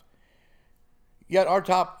exercise. Yet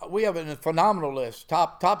we have a phenomenal list,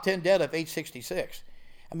 top 10 deadlift, 866.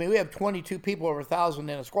 I mean, we have 22 people over 1,000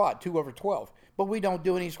 in a squat, 2 over 12, but we don't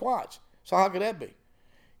do any squats. So how could that be?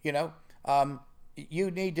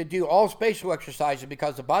 you need to do all spatial exercises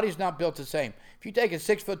because the body's not built the same. If you take a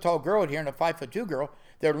 6 foot tall girl in here and a 5'2" girl,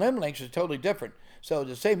 their limb lengths is totally different. So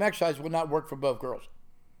the same exercise will not work for both girls.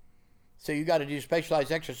 So you got to do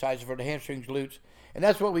specialized exercises for the hamstrings, glutes. And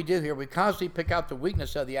that's what we do here. We constantly pick out the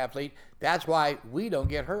weakness of the athlete. That's why we don't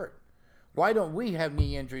get hurt. Why don't we have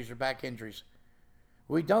knee injuries or back injuries?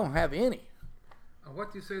 We don't have any. And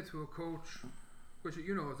what do you say to a coach, which is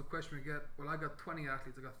a question we get, well, I got 20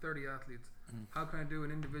 athletes, I got 30 athletes. How can I do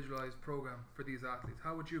an individualized program for these athletes?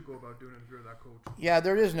 How would you go about doing it if you're that coach? Yeah,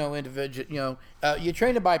 there is no individual, you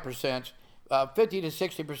train it by percents, 50 to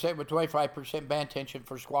 60% with 25% band tension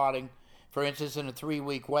for squatting, for instance, in a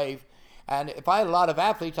 3-week wave. And if I had a lot of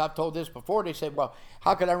athletes, I've told this before, they said, well,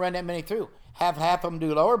 how can I run that many through? Have half of them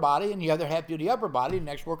do lower body and the other half do the upper body. The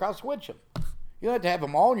next workout, switch them. You don't have to have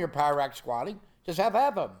them all in your power rack squatting. Just have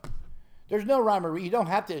half of them. There's no rhyme or reason. You don't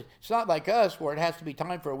have to. It's not like us where it has to be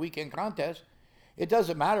time for a weekend contest. It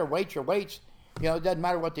doesn't matter. Weights are weights. It doesn't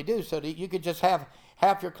matter what they do. So that you could just have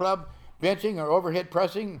half your club benching or overhead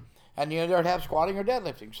pressing and the other half squatting or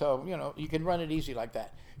deadlifting. So, you can run it easy like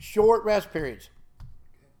that. Short rest periods.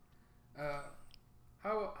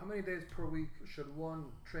 How many days per week should one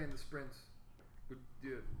train the sprints? Would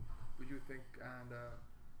you think? And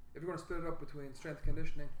if you're going to split it up between strength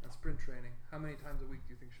conditioning and sprint training, how many times a week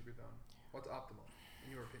do you think should be done? What's optimal,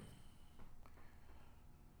 in your opinion?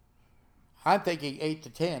 I'm thinking 8 to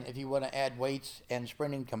 10 if you want to add weights and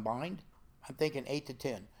sprinting combined. I'm thinking 8 to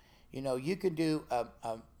 10. You can do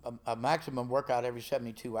a maximum workout every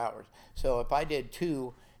 72 hours. So if I did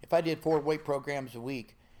 4 weight programs a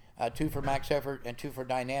week, 2 for max effort and 2 for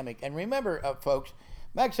dynamic. And remember, folks,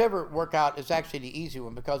 max effort workout is actually the easy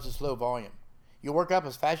one because it's low volume. You work up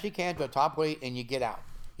as fast as you can to a top weight and you get out.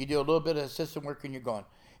 You do a little bit of system work and you're going.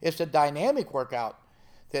 It's a dynamic workout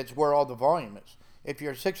that's where all the volume is. If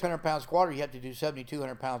you're a 600-pound squatter, you have to do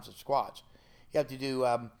 7,200 pounds of squats. You have to do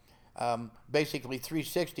basically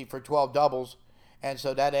 360 for 12 doubles, and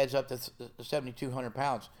so that adds up to 7,200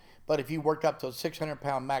 pounds. But if you worked up to a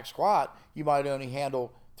 600-pound max squat, you might only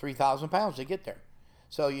handle 3,000 pounds to get there.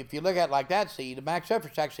 So if you look at it like that, see, the max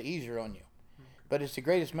effort's actually easier on you. But it's the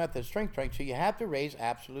greatest method of strength training, so you have to raise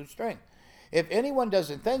absolute strength. If anyone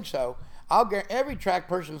doesn't think so, I'll guarantee every track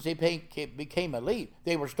person became elite,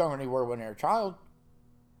 they were stronger than they were when they were a child.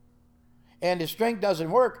 And if strength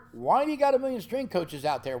doesn't work, why do you got a million strength coaches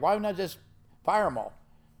out there? Why not just fire them all?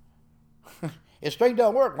 If strength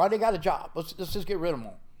don't work, why do they got a job? Let's just get rid of them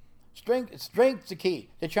all. Strength's the key.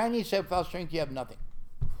 The Chinese said without strength, you have nothing.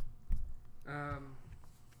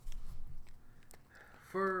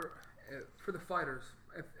 For the fighters,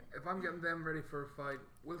 if I'm getting them ready for a fight,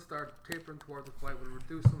 we'll start tapering towards the fight. We'll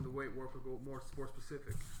reduce some of the weight work. We'll go more sport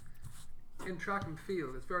specific. In track and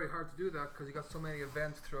field, it's very hard to do that because you got so many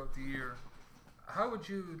events throughout the year. How would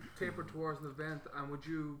you taper towards an event, and would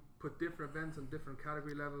you put different events on different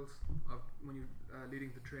category levels of when you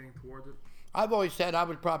leading the training towards it? I've always said I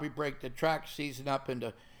would probably break the track season up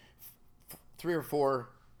into 3 or 4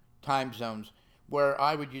 time zones where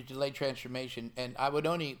I would use delayed transformation, and I would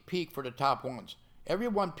only peak for the top ones.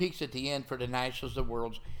 Everyone peaks at the end for the nationals, the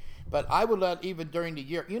worlds, but I would let even during the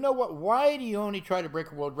year. You know what? Why do you only try to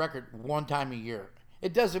break a world record one time a year?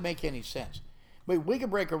 It doesn't make any sense. But we can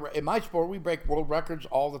break in my sport. We break world records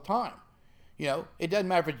all the time. It doesn't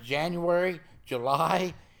matter if it's January,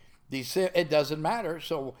 July, December. It doesn't matter.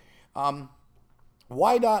 So,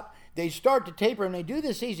 why not? They start to taper and they do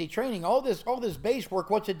this easy training. All this base work.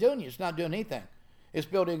 What's it doing? It's not doing anything. It's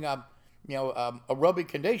building aerobic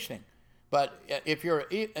conditioning. But if you're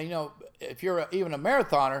even a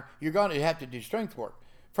marathoner, you're going to have to do strength work.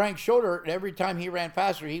 Frank Schroeder, every time he ran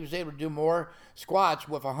faster, he was able to do more squats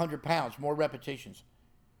with 100 pounds, more repetitions.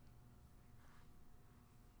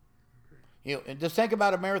 And just think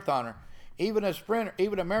about a marathoner. Even a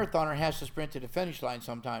marathoner has to sprint to the finish line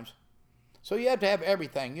sometimes. So you have to have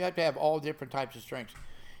everything. You have to have all different types of strengths.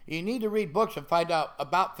 You need to read books and find out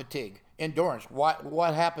about fatigue, endurance,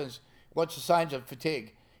 what happens, what's the signs of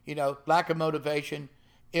fatigue. Lack of motivation,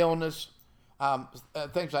 illness,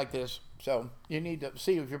 things like this. So you need to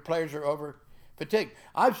see if your players are over fatigued.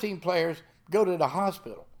 I've seen players go to the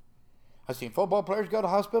hospital. I've seen football players go to the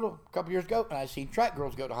hospital a couple years ago, and I've seen track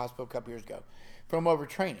girls go to the hospital a couple years ago from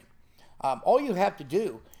overtraining. All you have to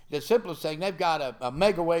do, the simplest thing, they've got a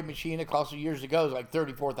mega weight machine that cost years ago is like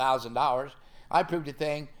 $34,000. I proved a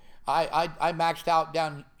thing. I maxed out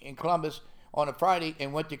down in Columbus on a Friday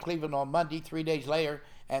and went to Cleveland on Monday, 3 days later,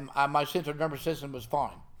 and my central nervous system was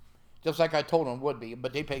fine. Just like I told them it would be,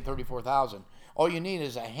 but they paid $34,000. All you need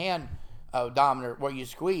is a hand odometer where you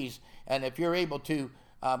squeeze, and if you're able to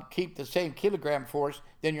keep the same kilogram force,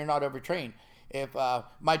 then you're not overtrained. If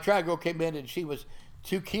my track girl came in and she was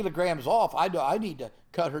 2 kilograms off, I know I need to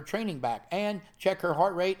cut her training back and check her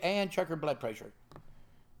heart rate and check her blood pressure.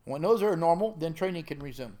 When those are normal, then training can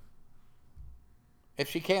resume. If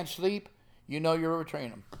she can't sleep, you know you're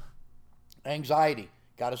overtraining them. Anxiety,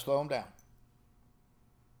 got to slow them down.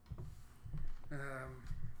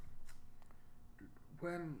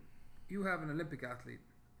 When you have an Olympic athlete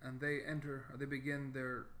and they enter or they begin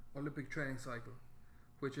their Olympic training cycle,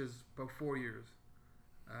 which is about 4 years,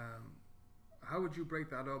 how would you break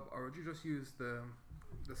that up, or would you just use the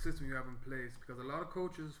system you have in place? Because a lot of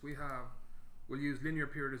coaches we have will use linear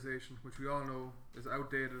periodization, which we all know is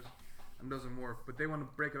outdated and doesn't work, but they want to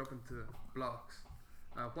break it up into blocks.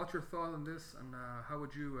 What's your thought on this, and how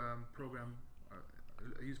would you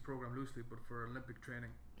use program loosely, but for Olympic training?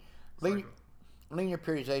 Linear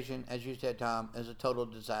periodization, as you said, Tom, is a total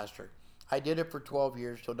disaster. I did it for 12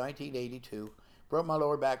 years till 1982. Broke my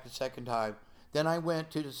lower back the second time. Then I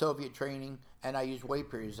went to the Soviet training and I used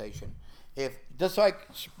weight periodization. Just like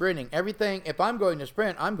sprinting, everything, if I'm going to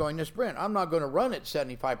sprint, I'm going to sprint. I'm not going to run at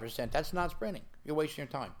 75%. That's not sprinting. You're wasting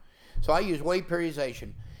your time. So I use weight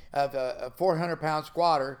periodization. A 400-pound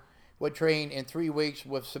squatter would train in 3 weeks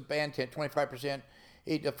with some band tent, 25%.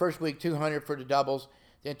 The first week, 200 for the doubles,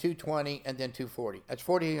 then 220, and then 240. That's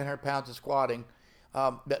 4,800 pounds of squatting.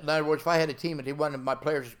 In other words, if I had a team and they wanted my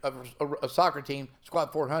players, a soccer team,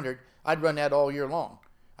 squat 400, I'd run that all year long.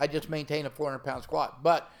 I'd just maintain a 400-pound squat.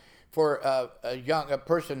 But for a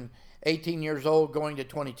person 18 years old going to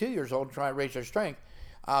 22 years old trying to raise their strength,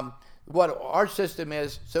 what our system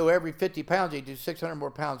is, so every 50 pounds, you do 600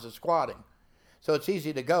 more pounds of squatting. So it's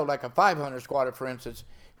easy to go. Like a 500 squatter, for instance,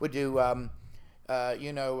 would do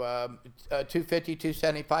 250,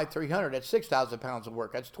 275, 300. That's 6,000 pounds of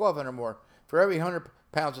work. That's 1,200 more. For every 100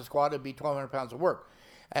 pounds of squat, it'd be 1,200 pounds of work.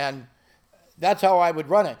 And that's how I would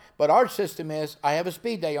run it. But our system is, I have a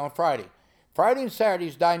speed day on Friday. Friday and Saturday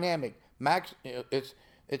is dynamic. Max, it's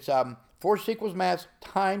force equals mass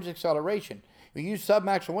times acceleration. If you use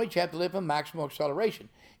submaximal weight, you have to live in maximal acceleration.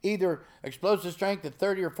 Either explosive strength at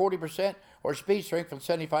 30 or 40%, or speed strength from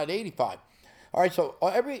 75 to 85. All right, so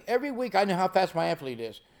every week I know how fast my athlete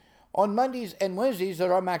is. On Mondays and Wednesdays,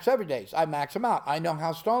 there are max every days. I max them out. I know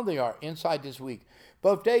how strong they are inside this week.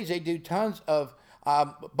 Both days they do tons of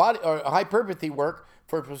body or hypertrophy work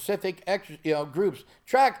for specific groups.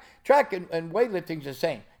 Track and weightlifting is the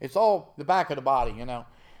same. It's all the back of the body,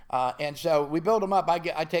 and so we build them up.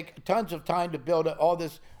 I take tons of time to build all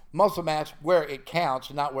this muscle mass where it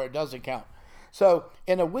counts, not where it doesn't count. So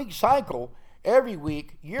in a week cycle, every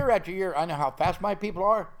week, year after year, I know how fast my people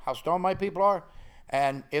are, how strong my people are,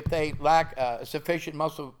 and if they lack sufficient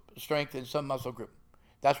muscle strength in some muscle group.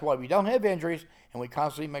 That's why we don't have injuries and we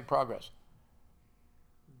constantly make progress.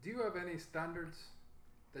 Do you have any standards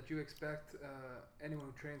that you expect anyone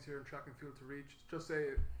who trains here in track and field to reach? Just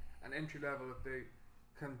say an entry level, if they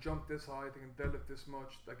can jump this high, they can deadlift this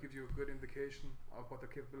much, that gives you a good indication of what their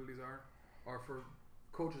capabilities are. Or for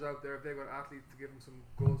coaches out there, if they've got athletes, to give them some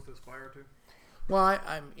goals to aspire to. Well,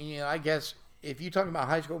 I guess if you're talking about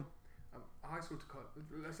high school, high school to college,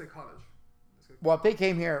 let's say college. Well, if they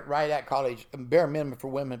came here right at college, bare minimum for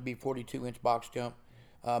women would be 42-inch box jump,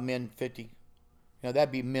 men 50.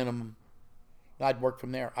 That'd be minimum. I'd work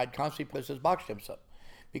from there. I'd constantly push those box jumps up,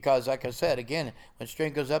 because, like I said, again, when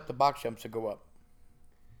strength goes up, the box jumps will go up.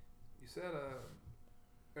 You said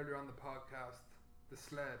earlier on the podcast, the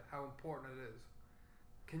sled, how important it is.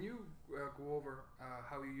 Can you go over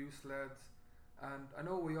how you use sleds? And I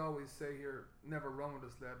know we always say here, never run with a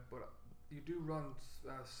sled, but you do run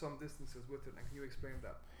some distances with it. And can you explain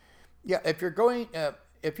that? Yeah,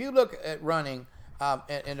 if you look at running,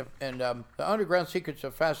 the Underground Secrets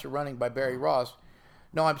of Faster Running by Barry Ross,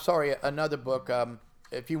 another book,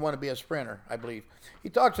 if you want to be a sprinter, I believe. He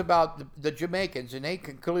talks about the Jamaicans, and they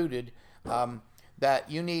concluded that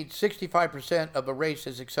you need 65% of a race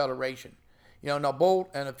as acceleration. Now Bolt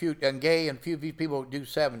and Gay and a few of these people do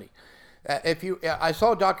 70. I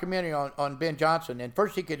saw a documentary on Ben Johnson, and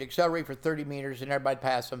first he could accelerate for 30 meters and everybody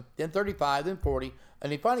passed him, then 35, then 40,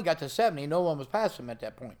 and he finally got to 70. No one was passing him at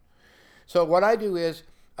that point. So what I do is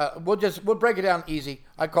we'll break it down easy.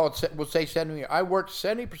 We'll say 70 meters. I work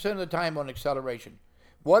 70% of the time on acceleration,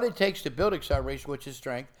 what it takes to build acceleration, which is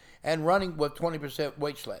strength, and running with 20%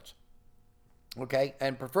 weight sleds. Okay,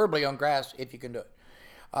 and preferably on grass if you can do it.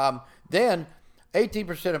 Then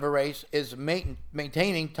 18% of a race is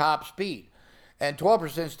maintaining top speed, and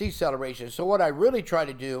 12% is deceleration. So what I really try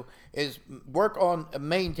to do is work on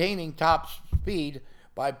maintaining top speed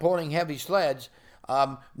by pulling heavy sleds,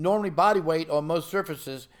 normally body weight on most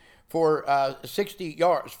surfaces, for 60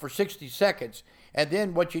 yards, for 60 seconds. And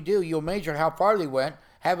then what you do, you'll measure how far they went,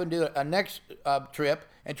 have them do a next trip,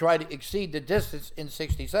 and try to exceed the distance in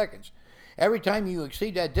 60 seconds. Every time you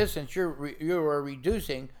exceed that distance, you are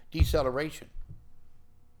reducing deceleration.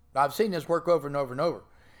 I've seen this work over and over and over,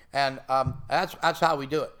 and that's how we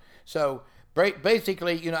do it. So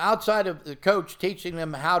basically, outside of the coach teaching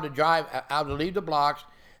them how to drive, how to leave the blocks,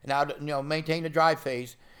 and how to maintain the drive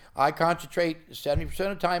phase, I concentrate 70% of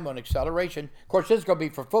the time on acceleration. Of course, this is going to be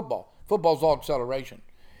for football. Football's all acceleration,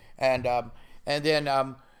 and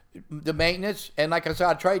then the maintenance. And like I said,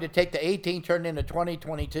 I try to take the 18, turn it into 20,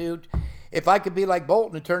 22. If I could be like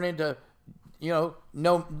Bolton and turn into,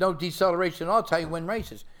 no deceleration at all, that's how you win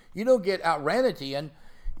races. You don't get outran at the end.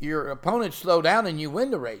 Your opponents slow down and you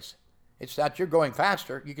win the race. It's not you're going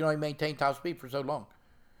faster. You can only maintain top speed for so long.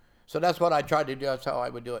 So that's what I tried to do. That's how I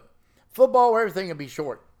would do it. Football, everything would be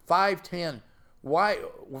short. 5, 10. Why?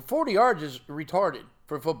 40 yards is retarded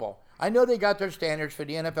for football. I know they got their standards for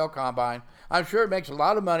the NFL Combine. I'm sure it makes a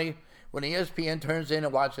lot of money when ESPN turns in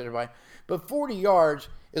and watches everybody. But 40 yards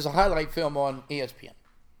is a highlight film on ESPN.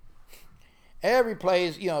 Every play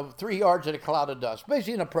is, 3 yards in a cloud of dust.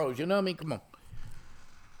 Basically in the pros, Come on.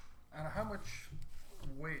 And how much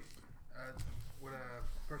weight would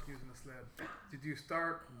a person using a sled? Did you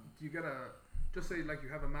start? Do you get just say like you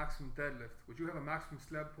have a maximum deadlift? Would you have a maximum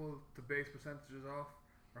sled pull to base percentages off,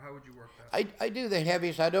 or how would you work that? I do the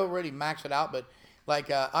heaviest. I don't really max it out, but like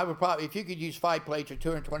I would probably, if you could use 5 plates or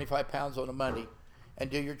 225 pounds on a Monday, and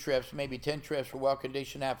do your trips, maybe 10 trips for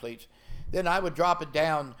well-conditioned athletes, then I would drop it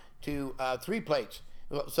down to 3 plates.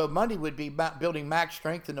 So Monday would be building max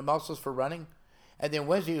strength in the muscles for running, and then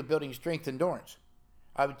Wednesday would be building strength endurance.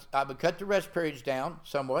 I would cut the rest periods down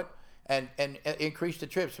somewhat and increase the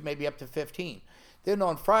trips to maybe up to 15. Then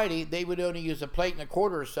on Friday, they would only use a plate and a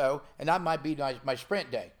quarter or so, and that might be my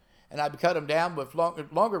sprint day. And I'd cut them down with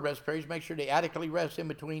longer rest periods, make sure they adequately rest in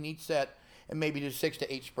between each set, and maybe do 6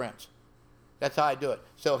 to 8 sprints. That's how I do it.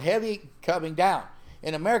 So heavy coming down.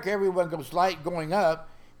 In America, everyone goes light going up,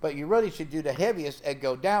 but you really should do the heaviest and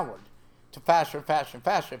go downward to faster and faster and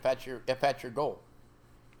faster if that's your goal.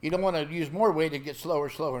 You don't want to use more weight and get slower,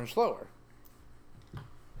 slower, and slower.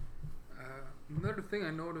 Another thing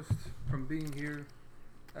I noticed from being here,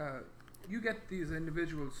 you get these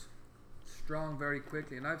individuals strong very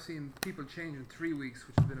quickly, and I've seen people change in 3 weeks,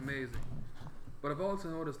 which has been amazing. But I've also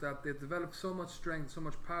noticed that they've developed so much strength, so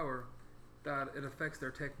much power, that it affects their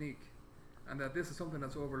technique, and that this is something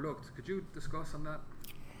that's overlooked. Could you discuss on that?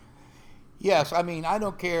 Yes, I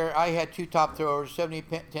don't care. I had 2 top throwers,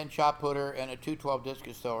 70-10 shot putter, and a 212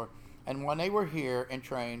 discus thrower. And when they were here and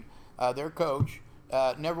trained, their coach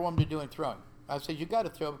never wanted them to do any throwing. I said, you got to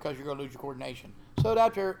throw because you're going to lose your coordination. So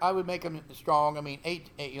after I would make them strong.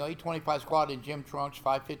 825 squat in gym trunks,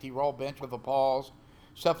 550 roll bench with a pause,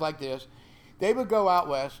 stuff like this. They would go out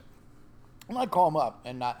west. And I'd call them up,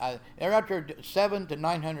 and they're after 700 to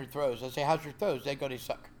 900 throws. I say, how's your throws? They go, they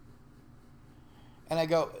suck. And I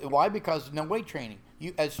go, why? Because no weight training.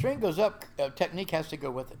 As strength goes up, technique has to go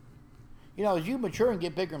with it. As you mature and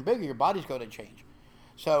get bigger and bigger, your body's going to change.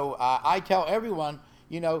 So I tell everyone,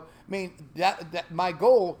 that my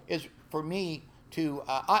goal is for me to,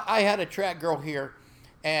 I had a track girl here,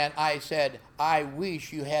 and I said, I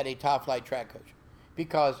wish you had a top flight track coach.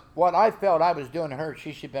 Because what I felt I was doing to her,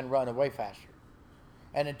 she should have been running way faster.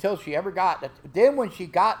 And until she ever then when she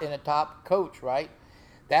got in a top coach, right,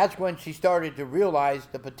 that's when she started to realize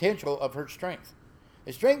the potential of her strength.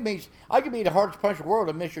 The strength means I could be the hardest puncher in the world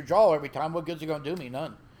and miss your jaw every time. What good's it going to do me?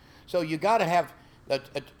 None. So you got to have,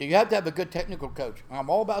 you have to have a good technical coach. I'm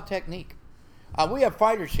all about technique. We have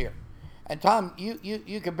fighters here. And Tom,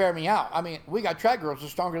 you can bear me out. We got track girls that are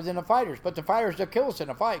stronger than the fighters, but the fighters will kill us in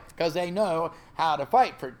a fight because they know how to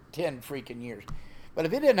fight for 10 freaking years. But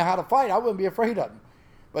if they didn't know how to fight, I wouldn't be afraid of them.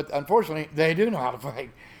 But unfortunately, they do know how to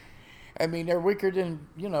fight. They're weaker than,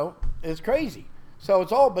 it's crazy. So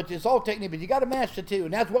it's all technique, but you got to match the two.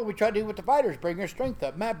 And that's what we try to do with the fighters, bring their strength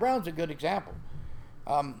up. Matt Brown's a good example.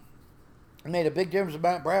 It made a big difference with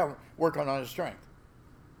Matt Brown working on his strength.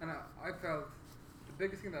 And I felt the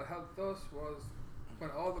biggest thing that helped us was when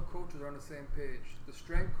all the coaches are on the same page. The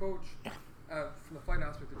strength coach, from the fight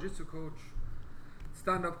aspect, the jiu-jitsu coach,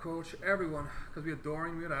 stand-up coach, everyone, because we had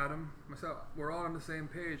Dorian, we had Adam, myself, we're all on the same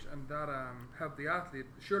page, and that helped the athlete.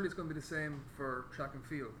 Surely it's going to be the same for track and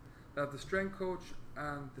field. That the strength coach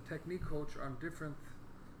and the technique coach are on different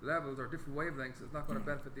levels or different wavelengths is not going to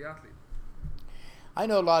benefit the athlete. I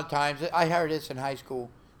know a lot of times, I heard this in high school,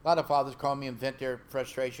 a lot of fathers call me and vent their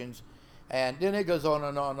frustrations, and then it goes on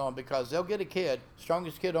and on and on because they'll get a kid,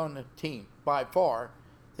 strongest kid on the team by far,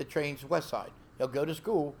 that trains West Side. They'll go to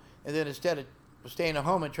school, and then instead of staying at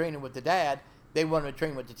home and training with the dad, they want to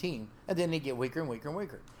train with the team, and then they get weaker and weaker and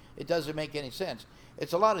weaker. It doesn't make any sense.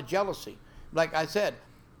 It's a lot of jealousy. Like I said,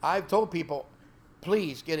 I've told people,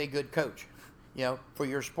 please get a good coach, for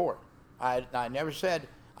your sport. I never said,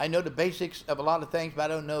 I know the basics of a lot of things, but I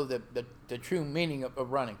don't know the true meaning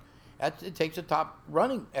of running. It takes a top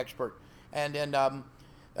running expert. And then,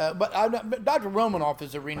 but Dr. Romanoff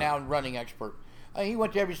is a renowned running expert. He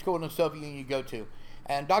went to every school in the Soviet Union you go to.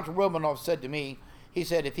 And Dr. Romanoff said to me, he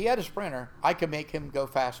said, if he had a sprinter, I could make him go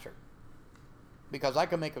faster because I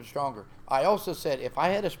could make him stronger. I also said, if I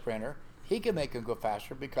had a sprinter, he could make him go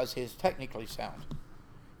faster because he's technically sound.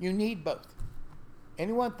 You need both. If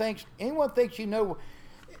anyone thinks you know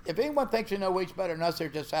weights better than us, they're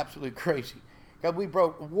just absolutely crazy. Because we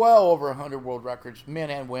broke well over 100 world records, men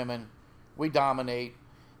and women. We dominate.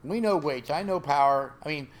 We know weights. I know power. I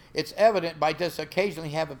mean, it's evident by just occasionally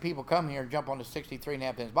having people come here and jump on the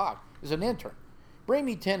 63.5 inch box. As an intern, bring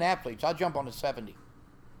me 10 athletes. I'll jump on the 70.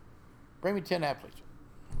 Bring me 10 athletes.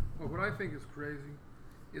 Well, what I think is crazy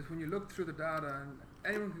is when you look through the data, and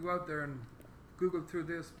anyone can go out there and Google through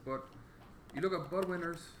this, but you look at Bud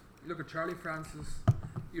winners, you look at Charlie Francis,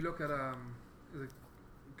 you look at is it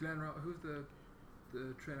who's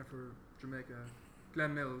the trainer for Jamaica?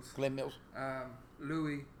 Glenn Mills.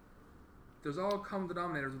 Louis. There's all common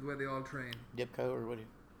denominators of the way they all train. Dipko or what?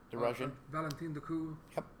 The Russian. Valentin Decoul.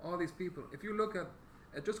 Yep. All these people. If you look at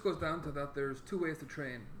it, just goes down to that. There's two ways to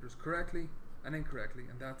train. There's correctly and incorrectly,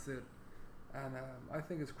 and that's it. And I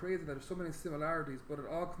think it's crazy that there's so many similarities, but it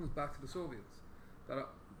all comes back to the Soviets.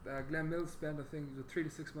 That Glenn Mills spent, I think, 3 to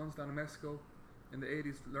 6 months down in Mexico in the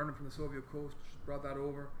 80s learning from the Soviet coast. Brought that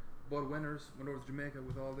over. Bud Winners went over to Jamaica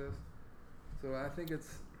with all this. So I think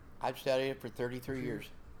I've studied it for 33 years.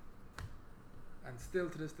 And still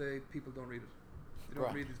to this day, people don't read it. They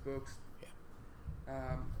don't read these books.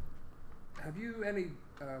 Yeah. Have you any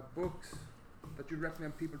books that you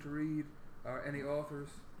recommend people to read, or any authors?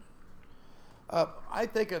 I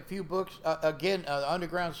think a few books.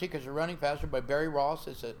 Underground Secrets of Running Faster by Barry Ross.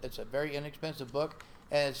 It's a very inexpensive book,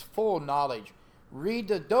 and it's full of knowledge.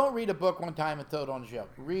 Don't read a book one time and throw it on the shelf.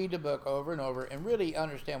 Read the book over and over and really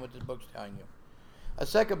understand what this book's telling you. A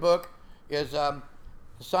second book is The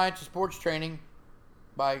Science of Sports Training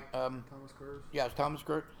by Thomas Kurz. Yes, Thomas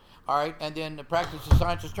Kurz. All right, and then The Practice of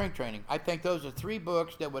Science of Strength Training. I think those are 3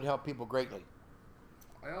 books that would help people greatly.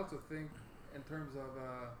 I also think, in terms of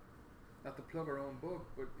not to plug our own book,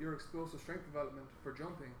 but your explosive strength development for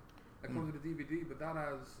jumping, that comes with a DVD, but that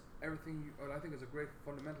has everything. I think is a great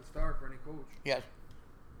fundamental start for any coach. Yes.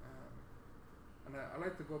 And I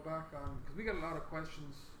like to go back on, because we get a lot of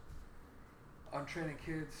questions on training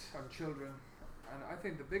kids, on children, and I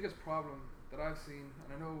think the biggest problem that I've seen,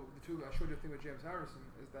 and I know I showed you a thing with James Harrison,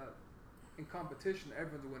 is that in competition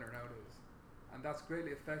everyone's a winner nowadays, and that's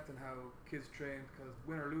greatly affecting how kids train, because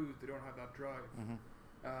win or lose they don't have that drive.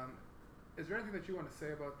 Mm-hmm. Is there anything that you want to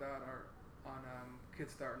say about that, or on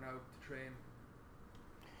kids starting out to train?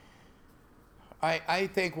 I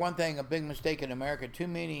think one thing, a big mistake in America, too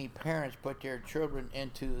many parents put their children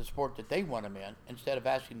into the sport that they want them in instead of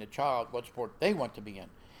asking the child what sport they want to be in.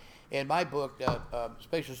 In my book,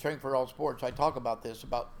 Spatial Strength for All Sports, I talk about this,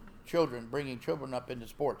 about children, bringing children up into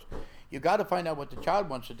sports. You got to find out what the child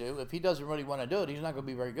wants to do. If he doesn't really want to do it, he's not going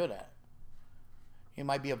to be very good at it. He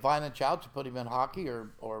might be a violent child, so put him in hockey or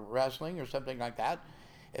wrestling or something like that.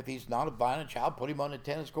 If he's not a violent child, put him on the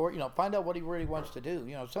tennis court. Find out what he really wants to do.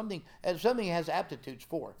 Something he has aptitudes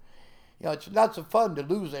for. It's not so fun to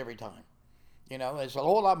lose every time. It's a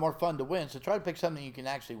whole lot more fun to win. So try to pick something you can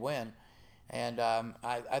actually win. And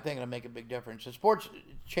I think it'll make a big difference. The sports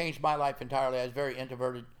changed my life entirely. I was very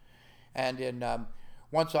introverted. And then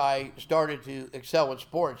once I started to excel with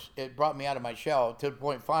sports, it brought me out of my shell to the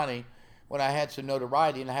point finally when I had some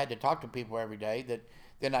notoriety and I had to talk to people every day that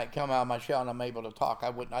then I come out of my shell and I'm able to talk.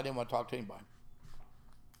 I didn't want to talk to anybody.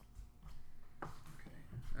 Okay.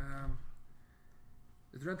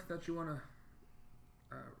 Is there anything that you want to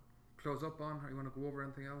close up on, or you want to go over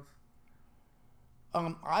anything else?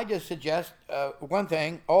 I just suggest one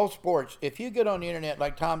thing, all sports, if you get on the internet,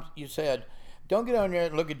 like Tom, you said, don't get on there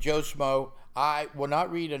and look at Joe Schmo. I will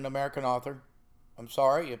not read an American author. I'm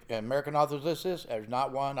sorry. If an American authors list this, there's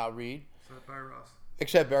not one I'll read. Except Barry Ross.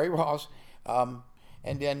 Except Barry Ross.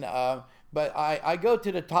 And then, but I go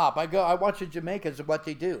to the top. I watch the Jamaicans and what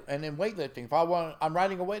they do. And in weightlifting, I'm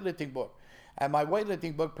writing a weightlifting book. And my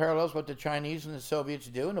weightlifting book parallels what the Chinese and the Soviets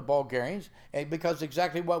do and the Bulgarians, and because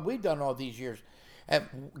exactly what we've done all these years.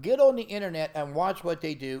 And get on the internet and watch what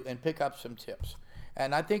they do and pick up some tips.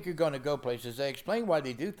 And I think you're going to go places. They explain why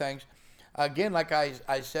they do things. Again, like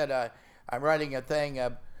I said, I'm writing a thing,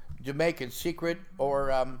 Jamaican Secret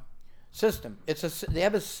or System. They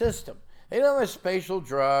have a system. They don't have spatial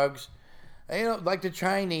drugs. They don't like the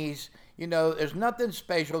Chinese. There's nothing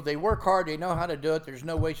spatial. They work hard. They know how to do it. There's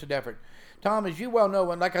no wasted effort. Tom, as you well know,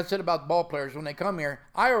 like I said about ball players, when they come here,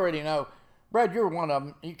 I already know. Brad, you're one of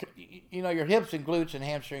them. Your hips and glutes and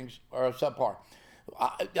hamstrings are subpar.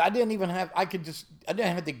 I didn't even have. I didn't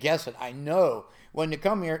have to guess it. I know when they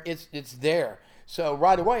come here, it's there. So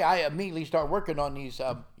right away, I immediately start working on these,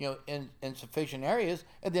 insufficient areas,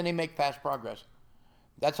 and then they make fast progress.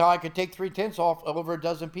 That's how I could take 3/10 off of over a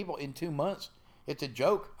dozen people in 2 months. It's a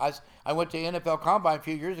joke. I went to NFL Combine a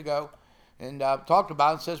few years ago and talked about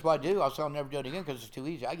it and says what I do. I said I'll never do it again because it's too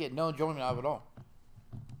easy. I get no enjoyment out of it all.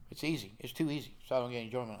 It's easy. It's too easy, so I don't get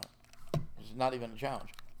enjoyment out of it. It's not even a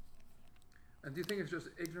challenge. And do you think it's just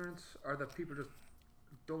ignorance, or that people just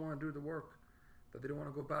don't want to do the work, that they don't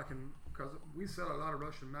want to go back and, because we sell a lot of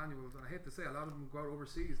Russian manuals, and I hate to say, a lot of them go out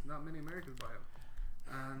overseas. Not many Americans buy them,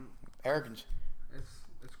 and Arrogance.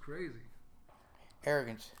 It's crazy.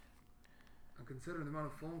 Arrogance. And considering the amount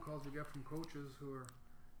of phone calls we get from coaches who are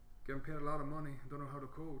getting paid a lot of money and don't know how to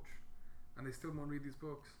coach, and they still won't read these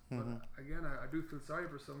books. Mm-hmm. But again, I do feel sorry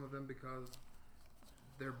for some of them because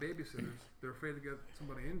they're babysitters. They're afraid to get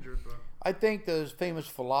somebody injured. But I think those famous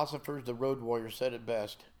philosophers, the Road Warriors, said it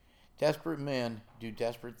best. Desperate men do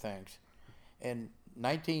desperate things. In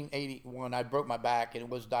 1981, I broke my back, and it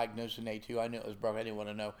was diagnosed in 82. I knew it was broke. I didn't want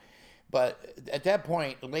to know. But at that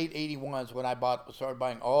point, late 81s, when I started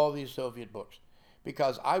buying all these Soviet books,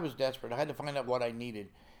 because I was desperate. I had to find out what I needed.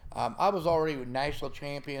 I was already a national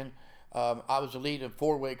champion. I was a lead in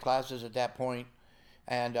 4 weight classes at that point.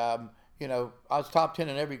 And, I was top 10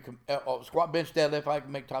 in every squat, bench, deadlift. I could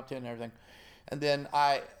make top 10 and everything. And then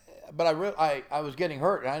I was getting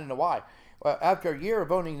hurt, and I didn't know why. Well, after a year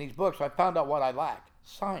of owning these books, I found out what I lacked: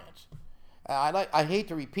 science. I hate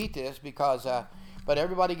to repeat this because, but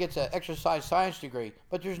everybody gets an exercise science degree,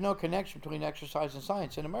 but there's no connection between exercise and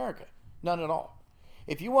science in America, none at all.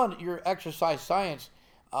 If you want your exercise science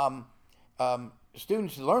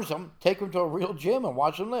students to learn something, take them to a real gym and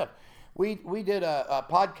watch them lift. We did a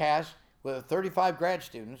podcast with 35 grad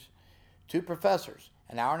students, 2 professors.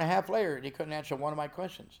 An hour and a half later, they couldn't answer one of my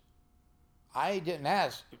questions. I didn't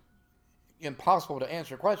ask impossible to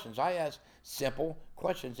answer questions. I asked simple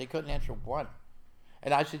questions. They couldn't answer one.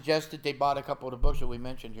 And I suggested they bought a couple of the books that we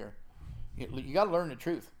mentioned here. You got to learn the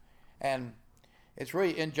truth. And it's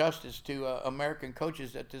really injustice to American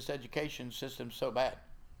coaches that this education system's so bad.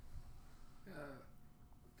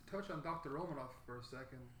 To touch on Dr. Romanoff for a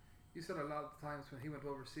second, he said a lot of times when he went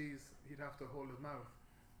overseas, he'd have to hold his mouth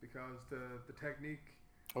because the technique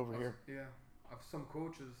Over here. Of some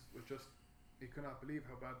coaches was just, he could not believe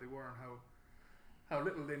how bad they were and how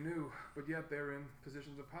little they knew, but yet they're in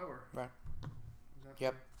positions of power. Right.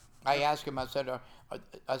 Yep. I asked him, I said,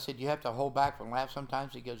 you have to hold back from laugh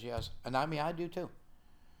sometimes? He goes, yes. And I do too.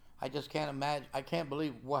 I just can't imagine, I can't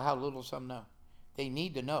believe how little some know. They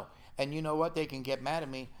need to know. And you know what? They can get mad at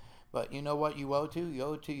me, but you know what you owe to? You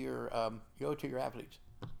owe to your athletes.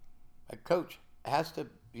 A coach has to,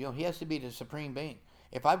 he has to be the supreme being.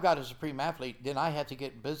 If I've got a supreme athlete, then I have to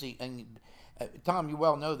get busy. And Tom, you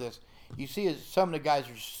well know this. You see, some of the guys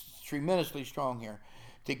are tremendously strong here.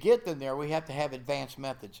 To get them there, we have to have advanced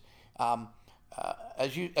methods.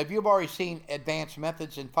 If you've already seen advanced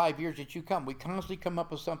methods in 5 years that you come, we constantly come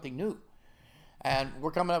up with something new. And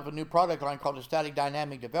we're coming up with a new product line called the Static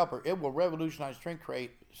Dynamic Developer. It will revolutionize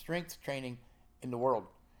strength training in the world.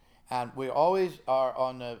 And we always are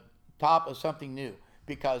on the top of something new.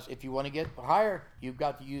 Because if you want to get higher, you've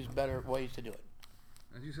got to use better ways to do it.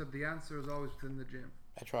 As you said, the answer is always within the gym.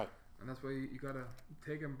 That's right. And that's why you got to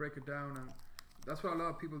take and break it down. And that's what a lot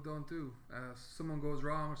of people don't do. Someone goes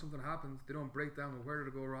wrong or something happens, they don't break down, well, where did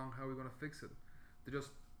it go wrong, how are we going to fix it? They just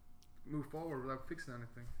move forward without fixing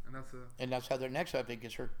anything. And that's how their next athlete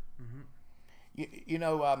gets hurt.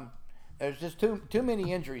 Mm-hmm. There's just too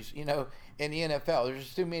many injuries, in the NFL. There's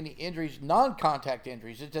just too many injuries, non-contact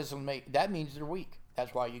injuries. It doesn't that means they're weak.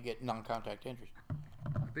 That's why you get non-contact injuries.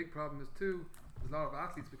 The big problem is too, a lot of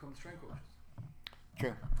athletes become strength coaches.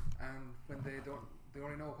 True. And when they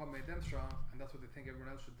only know what made them strong, and that's what they think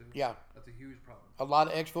everyone else should do. Yeah. That's a huge problem. A lot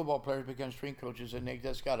of ex-football players become strength coaches, and they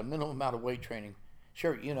just got a minimum amount of weight training.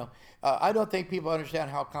 Sure, I don't think people understand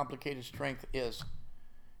how complicated strength is.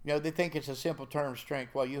 They think it's a simple term,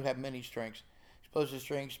 strength. Well, you have many strengths. Explosive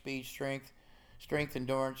strength, speed strength, strength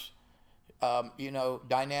endurance,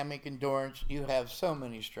 dynamic endurance. You have so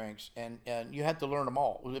many strengths, and you have to learn them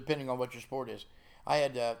all, depending on what your sport is. I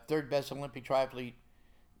had the third best Olympic triathlete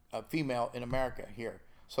female in America here.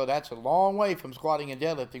 So that's a long way from squatting and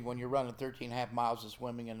deadlifting when you're running 13.5 miles of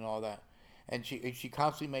swimming and all that. and she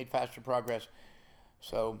constantly made faster progress.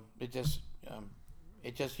 So it just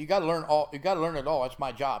you got to learn all. You got to learn it all. That's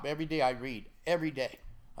my job. Every day I read. Every day.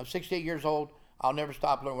 I'm 68 years old. I'll never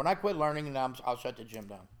stop learning. When I quit learning, I'll shut the gym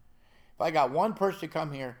down. If I got one person to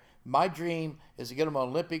come here, my dream is to get them an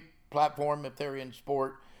Olympic platform if they're in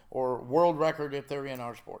sport, or world record if they're in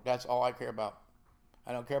our sport. That's all I care about.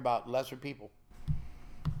 I don't care about lesser people.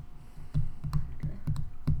 Okay.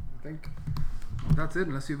 I think that's it,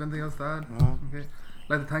 unless you have anything else to add. Okay. I'd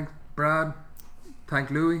like to thank Brad, thank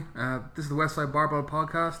Louis. This is the Westside Barbell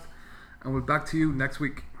Podcast, and we'll be back to you next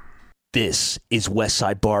week. This is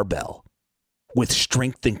Westside Barbell with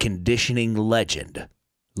strength and conditioning legend,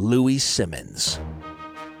 Louis Simmons.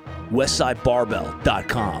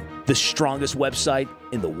 WestsideBarbell.com, the strongest website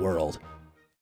in the world.